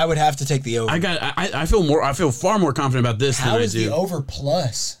do. I would have to take the over. I feel far more confident about this than I do. How is the over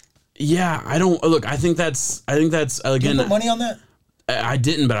plus? Yeah, I don't look. I think that's again. Did you put money on that? I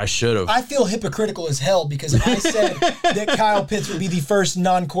didn't, but I should have. I feel hypocritical as hell because I said that Kyle Pitts would be the first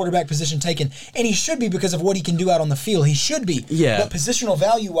non-quarterback position taken, and he should be because of what he can do out on the field. He should be. Yeah. But positional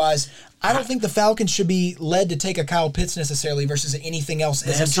value-wise, I don't think the Falcons should be led to take a Kyle Pitts necessarily versus anything else.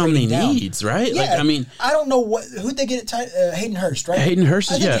 They have so many needs, right? Yeah, like, I mean, I don't know who'd they get at Hayden Hurst, right? Hayden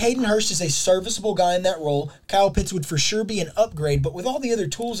Hurst, I think Hayden Hurst is a serviceable guy in that role. Kyle Pitts would for sure be an upgrade, but with all the other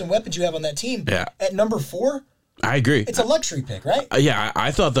tools and weapons you have on that team, at number 4. I agree. It's a luxury pick, right? Yeah, I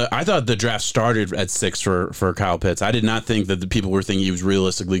thought the draft started at 6 for Kyle Pitts. I did not think that the people were thinking he was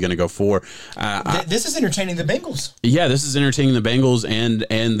realistically going to go 4. This is entertaining the Bengals. Yeah, this is entertaining the Bengals and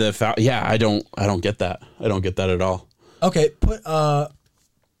the yeah. I don't get that. I don't get that at all. Okay, put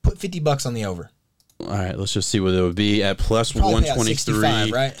 $50 on the over. All right, let's just see what it would be at plus Probably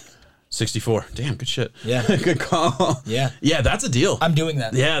 123. Right? 64. Damn, good shit. Yeah. Good call. Yeah. Yeah, that's a deal. I'm doing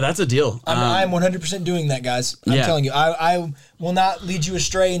that. Yeah, that's a deal. I'm 100% doing that, guys. I'm telling you. I will not lead you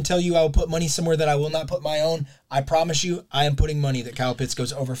astray and tell you I will put money somewhere that I will not put my own. I promise you, I am putting money that Kyle Pitts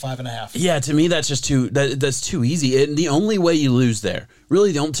goes over 5.5. Yeah, to me, that's just that's too easy. And the only way you lose there,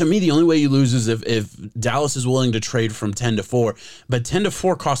 really, to me, the only way you lose is if Dallas is willing to trade from 10 to 4. But 10 to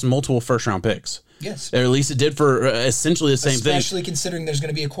 4 costs multiple first-round picks. Yes. Or at least it did for essentially the same thing. Especially considering there's going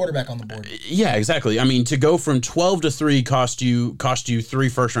to be a quarterback on the board. Yeah, exactly. I mean, to go from 12 to 3 cost you 3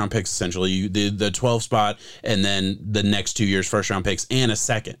 first-round picks, essentially. The 12 spot and then the next 2 years first-round picks and a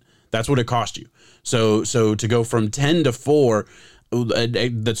second. That's what it cost you. So to go from 10 to 4,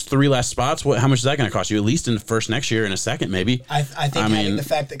 that's 3 less spots. How much is that going to cost you? At least in the first next year and a second, maybe. I think having the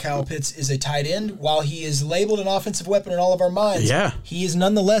fact that Kyle Pitts is a tight end, while he is labeled an offensive weapon in all of our minds, he is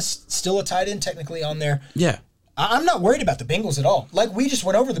nonetheless still a tight end technically on there. Yeah. I'm not worried about the Bengals at all. Like, we just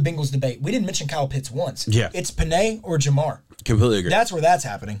went over the Bengals debate. We didn't mention Kyle Pitts once. Yeah. It's Penei or Jamar. Completely agree. That's where that's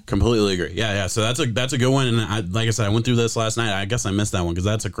happening. Completely agree. Yeah. So that's a good one. And like I said, I went through this last night. I guess I missed that one because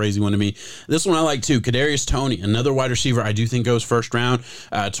that's a crazy one to me. This one I like too. Kadarius Toney, another wide receiver I do think goes first round.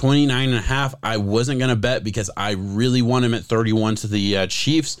 29.5. I wasn't going to bet because I really want him at 31 to the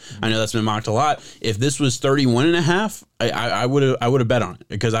Chiefs. I know that's been mocked a lot. If this was 31.5, I would have bet on it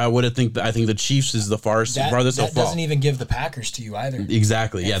because I think the Chiefs is the farthest that they'll fall. That doesn't even give the Packers to you either.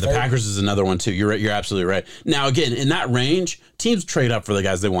 Exactly. Yeah, the Packers is another one too. You're absolutely right. Now again, in that range, teams trade up for the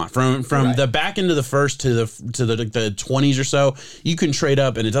guys they want. From the back end of the first to the 20s or so, you can trade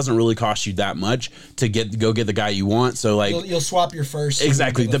up and it doesn't really cost you that much to go get the guy you want. So like you'll swap your first.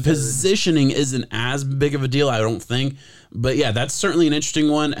 Exactly. The positioning isn't as big of a deal, I don't think. But yeah, that's certainly an interesting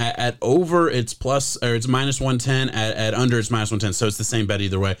one. At over, it's minus 110. At under, it's minus 110. So it's the same bet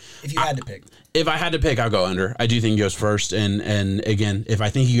either way. If you had to pick. If I had to pick, I'll go under. I do think he goes first. And again, if I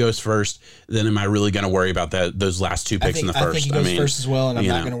think he goes first, then am I really going to worry about those last 2 picks in the first? I think he goes first as well, and I'm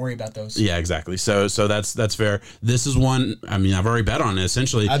not going to worry about those. Yeah, exactly. So that's fair. This is one, I mean, I've already bet on it,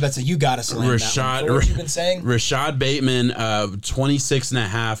 essentially. I bet you got to slam that one. What you've been saying? Rashad Bateman,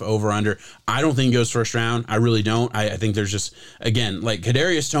 26.5 over under. I don't think he goes first round. I really don't. I think there's just, again, like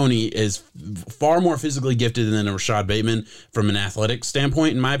Kadarius Toney is far more physically gifted than a Rashad Bateman from an athletic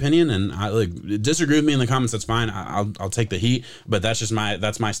standpoint, in my opinion. And I disagree with me in the comments. That's fine. I'll take the heat, but that's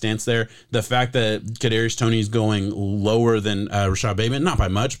my stance there. The fact that Kadarius Toney is going lower than Rashad Bateman, not by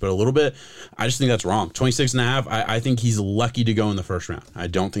much, but a little bit, I just think that's wrong. 26.5. I think he's lucky to go in the first round. I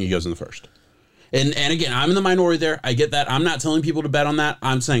don't think he goes in the first. And again, I'm in the minority there. I get that. I'm not telling people to bet on that.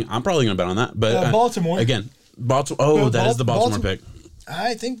 I'm saying I'm probably going to bet on that. But Baltimore. Again, Baltimore. Oh, that is the Baltimore pick.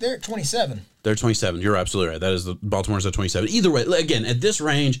 I think they're at 27. They're 27. You're absolutely right. That is the Baltimore's at 27. Either way, again, at this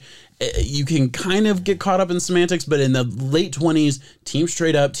range, you can kind of get caught up in semantics, but in the late 20s, teams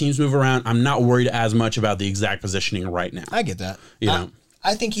trade up, teams move around. I'm not worried as much about the exact positioning right now. I get that.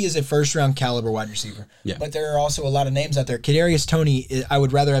 I think he is a first-round caliber wide receiver. Yeah. But there are also a lot of names out there. Kadarius Toney, I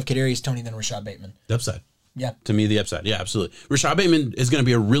would rather have Kadarius Toney than Rashad Bateman. Upside. Yeah. To me, the upside. Yeah, absolutely. Rashad Bateman is going to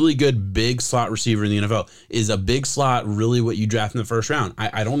be a really good big slot receiver in the NFL. Is a big slot really what you draft in the first round?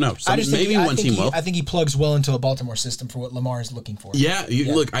 I don't know. Maybe one team will. I think he plugs well into a Baltimore system for what Lamar is looking for. Yeah,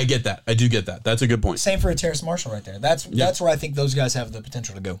 look, I get that. I do get that. That's a good point. Same for a Terrace Marshall right there. That's where I think those guys have the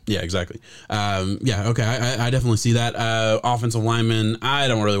potential to go. Yeah, exactly. Okay. I definitely see that. Offensive lineman, I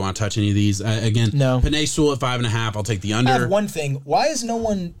don't really want to touch any of these. Again, no. Penei Sewell at 5.5. I'll take the under. I have one thing. Why is no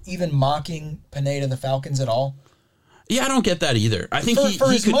one even mocking Penei to the Falcons at all? Yeah, I don't get that either. I think he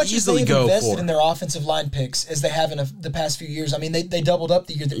as could much easily as they've go invested for in their offensive line picks as they have in the past few years. I mean, they doubled up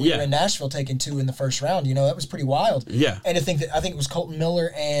the year that we were in Nashville, taking 2 in the first round. That was pretty wild. Yeah, and I think it was Colton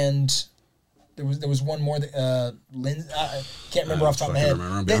Miller and there was one more that I can't remember off the top of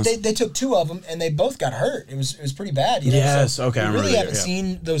my head. They took 2 of them and they both got hurt. It was pretty bad. Yes, so okay. We really haven't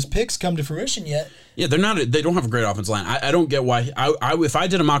seen those picks come to fruition yet. Yeah, they don't have a great offensive line. I don't get why. If I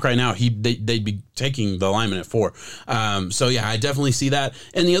did a mock right now, they'd be taking the lineman at 4. So yeah, I definitely see that.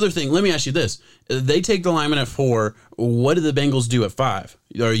 And the other thing, let me ask you this: they take the lineman at 4. What do the Bengals do at 5?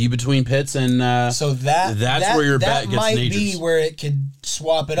 Are you between Pitts and? So that's where your bet gets might dangerous. Be where it could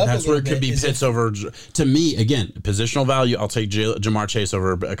swap it up. That's where it could be Pitts over. To me, again, positional value. I'll take Jamar Chase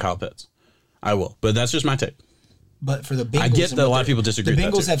over Kyle Pitts. I will, but that's just my take. But for the Bengals, I get that a lot of people disagree. The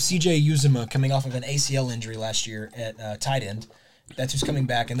Bengals have C.J. Uzomah coming off of an ACL injury last year at tight end. That's who's coming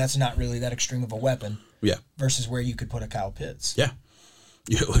back, and that's not really that extreme of a weapon. Yeah. Versus where you could put a Kyle Pitts. Yeah.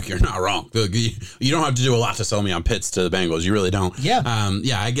 Look, you're not wrong. Look, you don't have to do a lot to sell me on Pitts to the Bengals. You really don't. Yeah.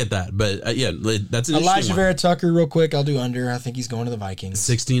 Yeah, I get that. But that's an Elijah Vera Tucker, real quick. I'll do under. I think he's going to the Vikings.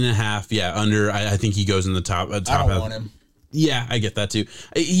 16.5. Yeah, under. I think he goes in the top. I don't want him. Yeah, I get that too.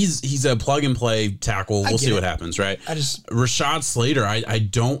 He's a plug and play tackle. We'll see what happens, right? Rashad Slater, I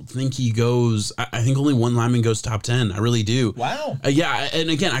don't think he goes. I think only one lineman goes top 10. I really do. Wow. Yeah, and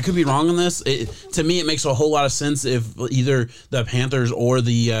again, I could be wrong on this. To me, it makes a whole lot of sense if either the Panthers or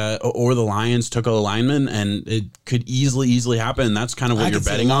the Lions took a lineman, and it could easily happen. And that's kind of what you're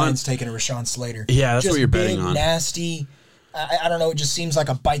betting on. Lions taking a Rashawn Slater. Yeah, that's what you're betting on. Nasty. I don't know. It just seems like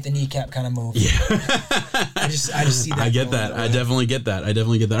a bite the kneecap kind of move. Yeah, I just see that. I get that. I definitely get that.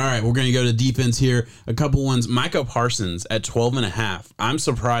 All right, we're gonna go to defense here. A couple ones. Micah Parsons at 12.5. I'm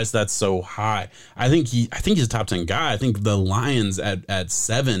surprised that's so high. I think he's a top 10 guy. I think the Lions at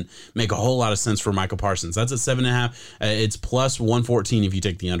 7 make a whole lot of sense for Micah Parsons. That's at 7.5. It's plus 114 if you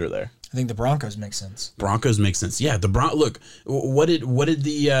take the under there. I think the Broncos make sense. Broncos make sense. Yeah, look, what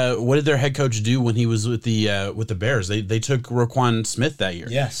did their head coach do when he was with the Bears? They took Roquan Smith that year.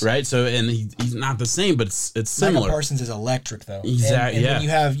 Yes. Right? So and he's not the same, but it's similar. Micah Parsons is electric though. Exactly. And when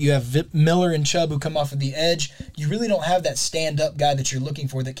you have Vip Miller and Chubb who come off of the edge, you really don't have that stand up guy that you're looking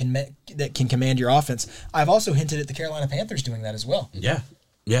for that can command your offense. I've also hinted at the Carolina Panthers doing that as well. Yeah.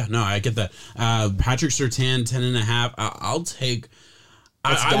 Yeah, no, I get that. Patrick Surtain, 10.5. I'll take.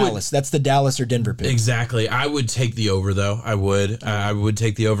 That's Dallas. That's the Dallas or Denver pick. Exactly. I would take the over, though. I would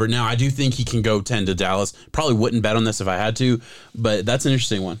take the over. Now, I do think he can go 10 to Dallas. Probably wouldn't bet on this if I had to, but that's an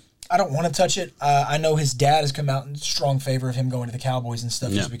interesting one. I don't want to touch it. I know his dad has come out in strong favor of him going to the Cowboys and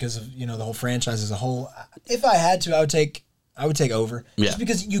stuff just because of the whole franchise as a whole. If I had to, I would take over. Yeah. Just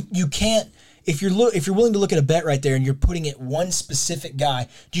because you can't. If you're willing to look at a bet right there and you're putting it one specific guy,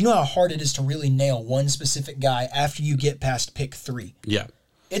 do you know how hard it is to really nail one specific guy after you get past pick 3? Yeah.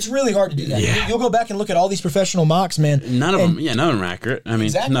 It's really hard to do that. Yeah. You'll go back and look at all these professional mocks, man. None of them are accurate. I mean,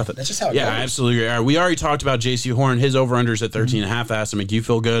 exactly. Nothing. That's just how it goes. Yeah, I absolutely agree. All right, we already talked about J.C. Horn. His over-unders at 13.5. That has to make you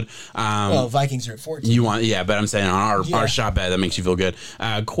feel good. Well, Vikings are at 14. But I'm saying on our shot bet, that makes you feel good.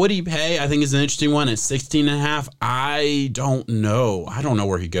 Kwity Paye, I think, is an interesting one at 16.5. I don't know.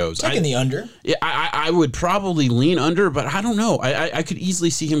 Where he goes. Taking the under. Yeah, I would probably lean under, but I don't know. I could easily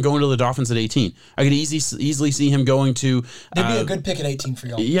see him going to the Dolphins at 18. I could easily see him going to. That'd be a good pick at 18 for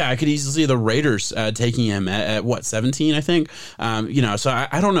y'all. Yeah, I could easily see the Raiders taking him at what, 17, I think. So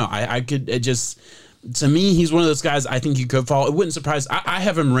I don't know. I could just. To me, he's one of those guys I think you could fall. It wouldn't surprise. I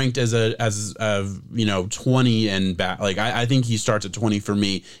have him ranked as 20 and back. Like I think he starts at 20 for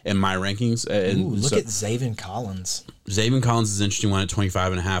me in my rankings. Look at Zaven Collins. Zaven Collins is an interesting one at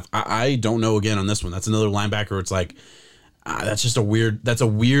 25.5. I don't know again on this one. That's another linebacker. It's like that's just a weird. That's a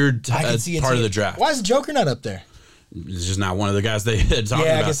weird part of the draft. Why is Joker not up there? It's just not one of the guys they had talked about.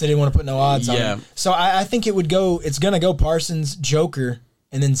 Yeah, I guess they didn't want to put no odds on him. So I think it's going to go Parsons, Joker,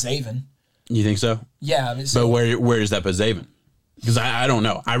 and then Zaven. You think so? Yeah. But where does that put Zaven? Because I don't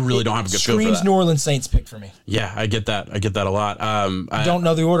know. I really don't have a good feel for that. Screams New Orleans Saints pick for me. Yeah, I get that. I get that a lot. I don't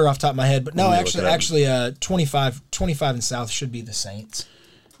know the order off the top of my head, but no, actually, 25 and south should be the Saints.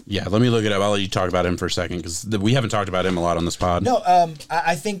 Yeah, let me look it up. I'll let you talk about him for a second because we haven't talked about him a lot on this pod. No,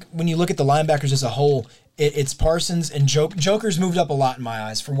 I think when you look at the linebackers as a whole, It's Parsons and Joker's moved up a lot in my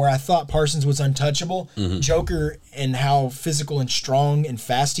eyes from where I thought Parsons was untouchable. Joker and how physical and strong and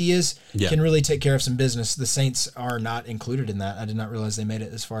fast he is can really take care of some business. The Saints are not included in that. I did not realize they made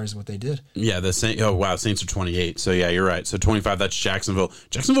it as far as what they did. Yeah, the Saints. Oh wow, Saints are 28. So yeah, you're right. So 25. That's Jacksonville.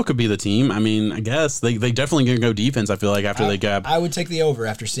 Jacksonville could be the team. I mean, I guess they definitely gonna go defense. I feel like after they got. I would take the over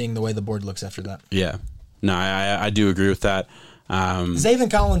after seeing the way the board looks after that. Yeah, no, I do agree with that.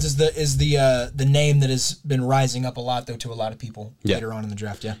 Zaven Collins is the name that has been rising up a lot though to a lot of people later on in the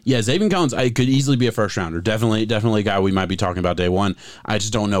draft. Yeah, Zaven Collins, I could easily be a first rounder. Definitely a guy we might be talking about day one. I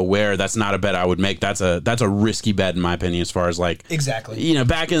just don't know where. That's not a bet I would make. That's a risky bet in my opinion as far as like exactly.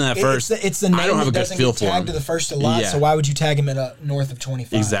 Back in that first. It's the name I don't have that a good doesn't feel get for him. tagged to the first a lot. So why would you tag him at north of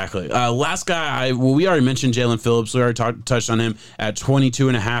 25? Exactly. Last guy, we already mentioned Jalen Phillips. We already touched on him at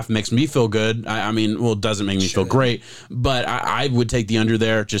 22.5. Makes me feel good. I mean, it doesn't make me feel great, but I would take the under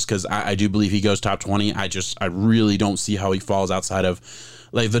there just because I do believe he goes top 20. I really don't see how he falls outside of,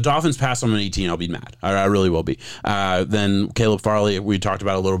 like, the Dolphins pass him at 18, I'll be mad. I really will be. Then Caleb Farley, we talked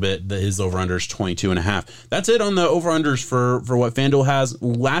about a little bit, his over-under is 22.5. That's it on the over-unders for what FanDuel has.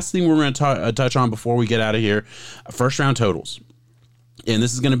 Last thing we're going to touch on before we get out of here, first-round totals. And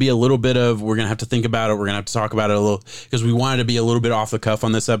this is going to be a little bit of, we're going to have to think about it. We're going to have to talk about it a little, because we wanted to be a little bit off the cuff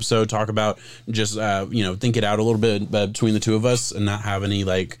on this episode, talk about just, think it out a little bit between the two of us and not have any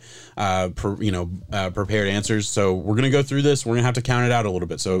prepared answers. So we're going to go through this. We're going to have to count it out a little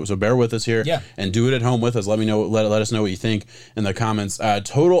bit. So bear with us here and do it at home with us. Let us know what you think in the comments.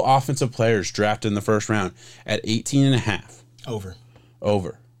 Total offensive players drafted in the first round at 18.5.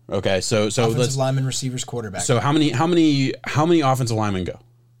 Over. Okay, so offensive linemen, receivers, quarterback. So how many offensive linemen go?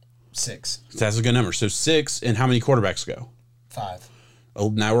 6. That's a good number. So 6, and how many quarterbacks go? 5. Oh,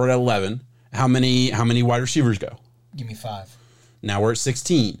 now we're at 11. How many wide receivers go? Give me 5. Now we're at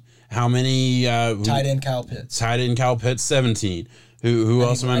 16. How many? Tight end Kyle Pitts. 17. Who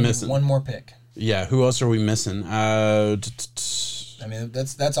else am I missing? One more pick. Yeah, who else are we missing? I mean,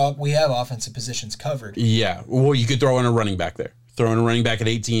 that's all we have. Offensive positions covered. Yeah, well, you could throw in a running back there. Throwing a running back at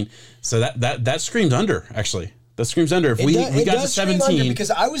 18. So that screams under, actually. That screams under. If we got to 17, because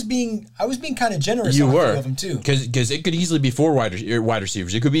I was being kind of generous. You on were a few of them too, because it could easily be 4 wide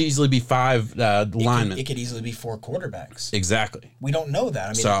receivers. It could easily be 5 linemen. It could easily be 4 quarterbacks. Exactly. We don't know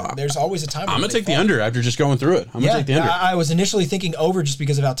that. I mean, there's always a time. I'm gonna take the under after just going through it. I'm gonna take the under. I was initially thinking over just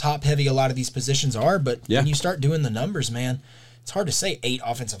because of how top heavy a lot of these positions are, but when you start doing the numbers, man, it's hard to say 8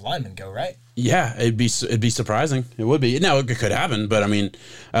 offensive linemen go, right? Yeah, it'd be surprising. It would be. Now, it could happen, but I mean,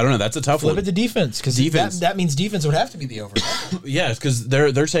 I don't know. That's a tough one. Flip it to defense, because that means defense would have to be the over. Yeah, because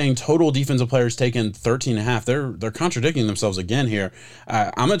they're saying total defensive players taken 13.5. They're contradicting themselves again here.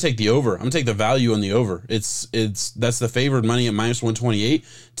 I'm gonna take the over. I'm gonna take the value on the over. That's the favored money at -128.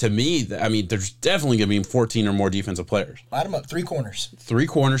 To me, I mean, there's definitely gonna be 14 or more defensive players. Light them up. 3 corners. 3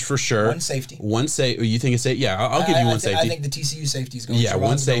 corners for sure. 1 safety. You think it's safety? Yeah, I'll give you 1 safety. I think the TCU safety is going. Yeah,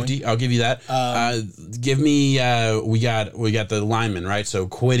 1 safety. I'll give you that. Give me. We got the linemen, right? So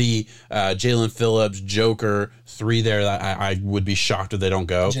Quiddy, Jalen Phillips, Joker, 3 there. That I would be shocked if they don't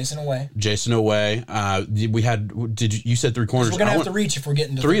go. Jason Away. We had. You said 3 corners? We're gonna have to reach if we're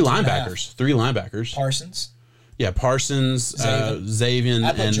getting to 3 linebackers. 3 linebackers. Parsons. Yeah, Parsons, Zaven,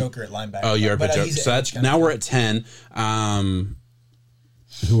 I put Joker at linebacker. Oh, you're at Joker. So that's now we're at 10. Who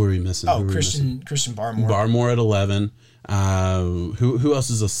are we missing? Oh, Christian Barmore. Barmore at 11. Who else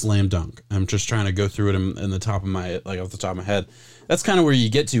is a slam dunk? I'm just trying to go through it in the top of my off the top of my head. That's kind of where you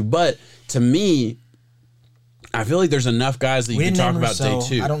get to. But to me, I feel like there's enough guys that you can talk about day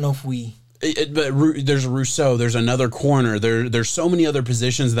 2. I don't know if we. But there's Rousseau. There's another corner. There's so many other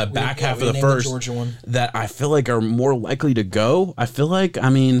positions that back half of the first that I feel like are more likely to go. I feel like, I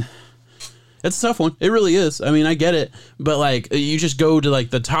mean, it's a tough one. It really is. I mean, I get it. But, like, you just go to,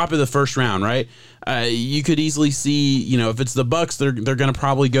 like, the top of the first round, right? You could easily see, if it's the Bucks, they're going to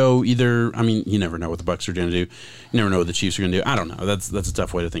probably go either. I mean, you never know what the Bucks are going to do. You never know what the Chiefs are going to do. I don't know. That's a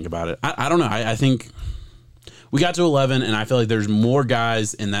tough way to think about it. I don't know. I think we got to 11, and I feel like there's more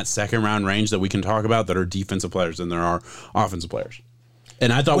guys in that second round range that we can talk about that are defensive players than there are offensive players.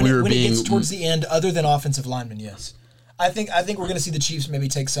 And I thought when it gets towards the end, other than offensive linemen, yes. I think we're going to see the Chiefs maybe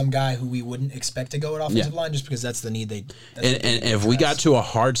take some guy who we wouldn't expect to go at offensive line just because that's the need they. And if we got to a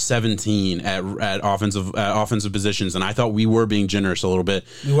hard 17 at offensive positions, and I thought we were being generous a little bit.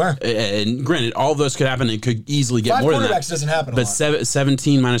 We were. And granted, all of those could happen. It could easily get 5 more than that. Quarterbacks doesn't happen. But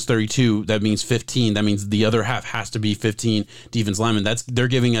 17 minus 32, that means 15. That means the other half has to be 15 defense linemen. They're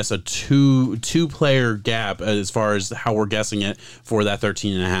giving us a two player gap as far as how we're guessing it for that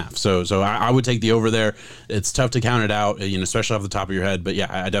 13.5. So I would take the over there. It's tough to count it out. out, especially off the top of your head. But yeah,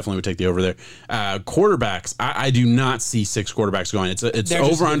 I definitely would take the over there. Quarterbacks, I do not see 6 quarterbacks going. It's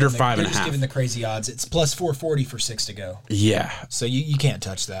over under 5.5. They're just giving the crazy odds. It's plus 440 for 6 to go. Yeah. So you can't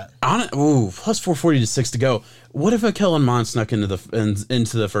touch that. Plus 440 to 6 to go. What if a Kellen Mond snuck into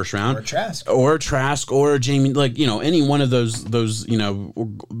the first round? Or a Trask or a Jamie, any one of those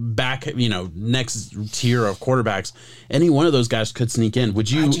back, next tier of quarterbacks, any one of those guys could sneak in. Would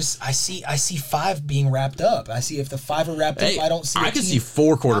you? I see 5 being wrapped up. I see if the 5 are wrapped up, I don't see. I could see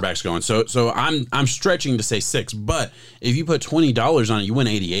 4 quarterbacks going. So I'm stretching to say 6, but if you put $20 on it, you win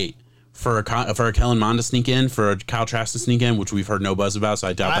 88. For a Kellen Mond to sneak in, for a Kyle Trask to sneak in, which we've heard no buzz about, so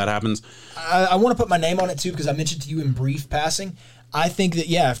I doubt that happens. I want to put my name on it too, because I mentioned to you in brief passing. I think that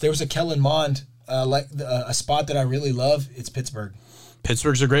if there was a Kellen Mond a spot that I really love, it's Pittsburgh.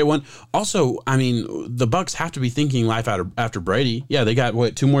 Pittsburgh's a great one. Also, I mean, the Bucs have to be thinking life after Brady. Yeah, they got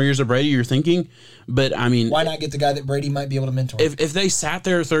 2 more years of Brady, you're thinking? But I mean, why not get the guy that Brady might be able to mentor? If they sat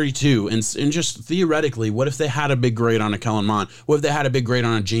there at 32 and just theoretically, what if they had a big grade on a Kellen Mond? What if they had a big grade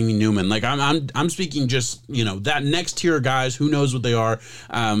on a Jamie Newman? Like I'm speaking just, that next tier of guys, who knows what they are.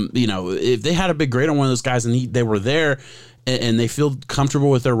 If they had a big grade on one of those guys and they were there, and they feel comfortable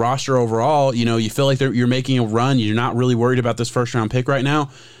with their roster overall, you feel like you're making a run, you're not really worried about this first round pick right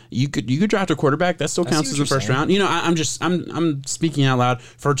now, you could draft a quarterback that still counts as a first round. I'm speaking out loud.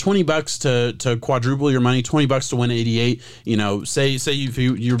 For $20 to quadruple your money, $20 to win 88. Say if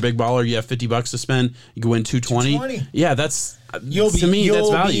you're a big baller, you have $50 to spend, you can win 220. Yeah, that's that's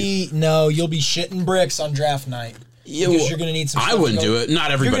value. You'll be shitting bricks on draft night. Because you're going to need some. I wouldn't do it.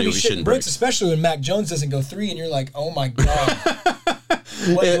 Not everybody would be shitting bricks, especially when Mac Jones doesn't go 3, and you're like, oh my god,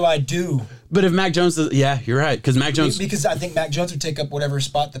 what do I do? But if Mac Jones, you're right, because Mac Jones, because I think Mac Jones would take up whatever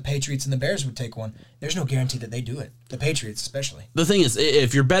spot the Patriots and the Bears would take one. There's no guarantee that they do it. The Patriots, especially. The thing is,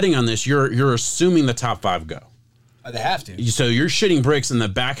 if you're betting on this, you're assuming the top 5 go. They have to. So you're shitting bricks in the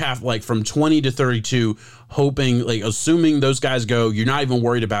back half, from 20 to 32, hoping, assuming those guys go. You're not even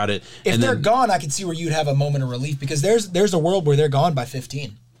worried about it. If they're gone, I can see where you'd have a moment of relief, because there's a world where they're gone by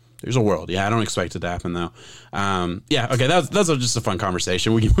 15. There's a world. Yeah, I don't expect it to happen though. Okay, that's just a fun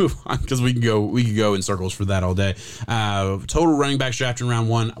conversation. We can move on, because we can go in circles for that all day. Total running backs drafted in round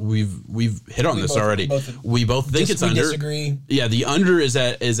 1. We've hit on this already. We both think it's under. Disagree. Yeah, the under is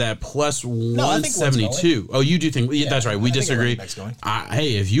at plus 172. Oh, you do think? Yeah, that's right. We disagree.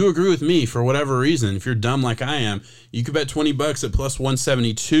 Hey, if you agree with me for whatever reason, if you're dumb like I am, you could bet $20 at plus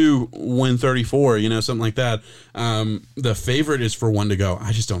 172, win 34. Something like that. The favorite is for 1 to go.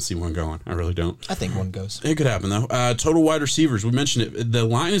 I just don't see 1 going. I really don't. I think 1 goes. It could happen though. Total wide receivers. We mentioned it. The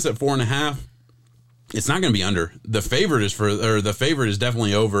line is at 4.5. It's not going to be under. The favorite is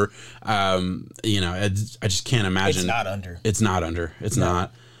definitely over. I just can't imagine. It's not under. It's not under. It's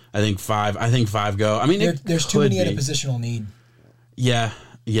not. I think 5 go. I mean, there's too many at a positional need. Yeah.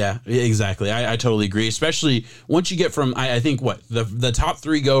 Yeah, exactly. I totally agree. Especially once you get from, I think the top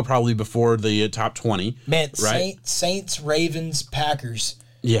 3 go probably before the top 20. Man, right? Saints, Ravens, Packers,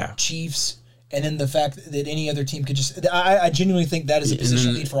 Chiefs, and then the fact that any other team could just, I genuinely think that is a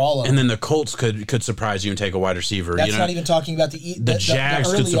positional need for all of them. And then the Colts could surprise you and take a wide receiver. That's not even talking about the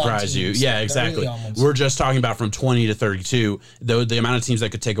Jags could surprise you. Yeah, exactly. We're just talking about from 20 to 32, the amount of teams that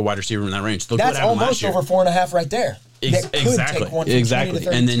could take a wide receiver in that range. That's almost over 4.5 right there. Exactly.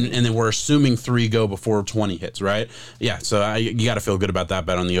 And then we're assuming 3 go before 20 hits, right? Yeah. So you got to feel good about that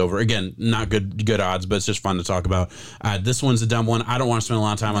bet on the over. Again, not good odds, but it's just fun to talk about. This one's a dumb one. I don't want to spend a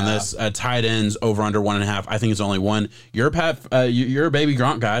lot of time on this. Tight ends over under 1.5. I think it's only 1. You're a baby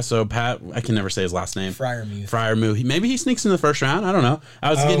Gronk guy, so Pat. I can never say his last name. Freiermuth. Maybe he sneaks in the first round. I don't know. I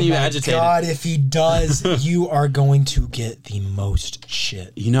was getting you agitated. God, if he does, you are going to get the most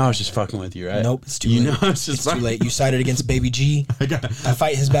shit. I was just fucking with you, right? Nope, it's too late. It's too late. You sided agained Baby G. I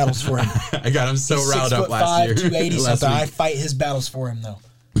fight his battles for him. I got him so riled up last year. 280 something. I fight his battles for him though.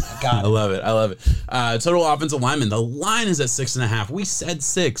 I love it. Total offensive lineman. The line is at 6.5. We said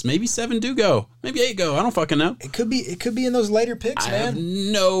 6. Maybe 7 do go. Maybe 8 go. I don't fucking know. It could be in those later picks, man. I have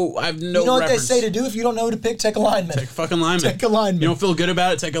no. You know what they say to do if you don't know who to pick? Take a lineman. Take a fucking lineman. Take a lineman. You don't feel good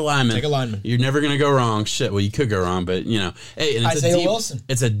about it? Take a lineman. Take a lineman. You're never gonna go wrong. Shit. Well, you could go wrong, but Hey, and it's Isaiah Wilson.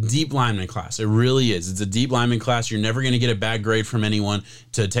 It's a deep lineman class. It really is. It's a deep lineman class. You're never gonna get a bad grade from anyone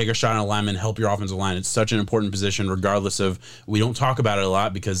to take a shot on a lineman, help your offensive line. It's such an important position, regardless of. We don't talk about it a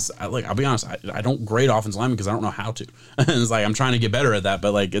lot because I'll be honest. I don't grade offensive linemen because I don't know how to. It's like I'm trying to get better at that,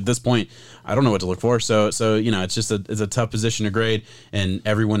 but at this point, I don't know what to look for. So it's just it's a tough position to grade, and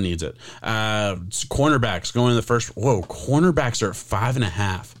everyone needs it. Cornerbacks going in the first. Whoa, cornerbacks are at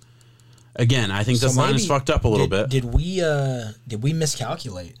 5.5. Again, I think this line is fucked up a little bit. Did we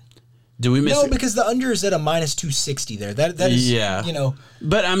miscalculate? Do we miss? No, because the under is at a minus 260 there. That is, you know.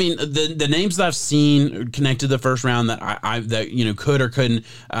 But I mean, the names that I've seen connected to the first round that I could or couldn't.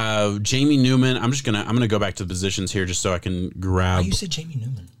 Jamie Newman. I'm gonna go back to the positions here just so I can grab. Oh, you said Jamie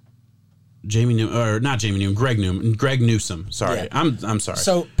Newman. Greg Newsome. Sorry, yeah. I'm sorry.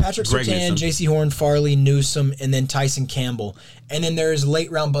 So Patrick Surtain, J.C. Horn, Farley, Newsome, and then Tyson Campbell, and then there's late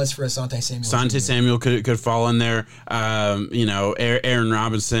round buzz for Asante Samuel. Asante Samuel could fall in there. Aaron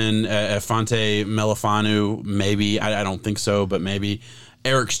Robinson, Fonte Melifanu, maybe. I don't think so, but maybe.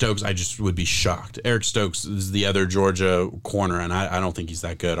 Eric Stokes, I just would be shocked. Eric Stokes is the other Georgia corner, and I don't think he's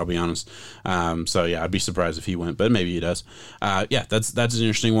that good, I'll be honest. So, yeah, I'd be surprised if he went, but maybe he does. That's an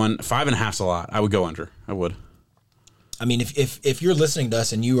interesting one. 5.5's a lot. I would go under. I would. I mean, if you're listening to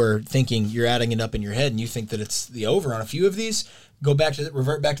us and you are thinking, you're adding it up in your head and you think that it's the over on a few of these,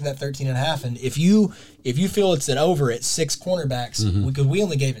 revert back to that 13.5. And if you feel it's an over at 6 cornerbacks, because we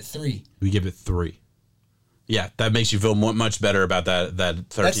only gave it 3. We give it 3. Yeah, that makes you feel much better about that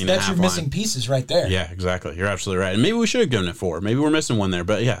 13 That's your missing pieces right there. Yeah, exactly. You're absolutely right. And maybe we should have given it 4. Maybe we're missing one there.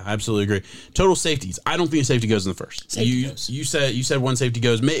 But yeah, I absolutely agree. Total safeties. I don't think a safety goes in the first. You said one safety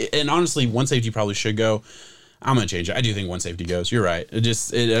goes. And honestly, one safety probably should go. I'm going to change it. I do think one safety goes. You're right. It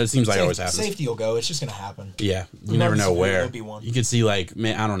seems like it always happens. Safety will go. It's just going to happen. Yeah. You never know where. You could see I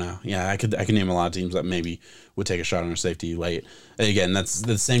don't know. Yeah, I could name a lot of teams that maybe would take a shot on a safety late. And again, that's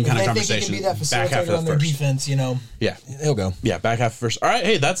the same kind of conversation. Think he can be that back half of the first. Defense, Yeah. He'll go. Yeah, back half of first. All right,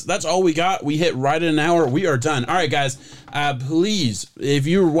 hey, that's all we got. We hit right at an hour. We are done. All right, guys. Please, if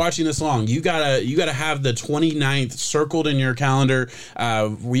you're watching this long, you gotta have the 29th circled in your calendar.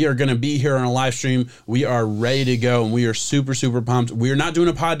 We are gonna be here on a live stream. We are ready to go, and we are super, super pumped. We are not doing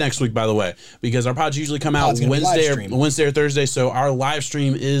a pod next week, by the way, because our pods usually come out Wednesday or Thursday. So our live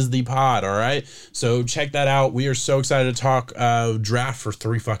stream is the pod. All right. So check that out. We are so excited to talk draft for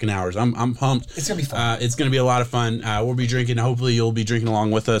 3 fucking hours. I'm pumped. It's gonna be fun. It's gonna be a lot of fun. We'll be drinking. Hopefully, you'll be drinking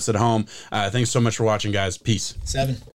along with us at home. Thanks so much for watching, guys. Peace. 7.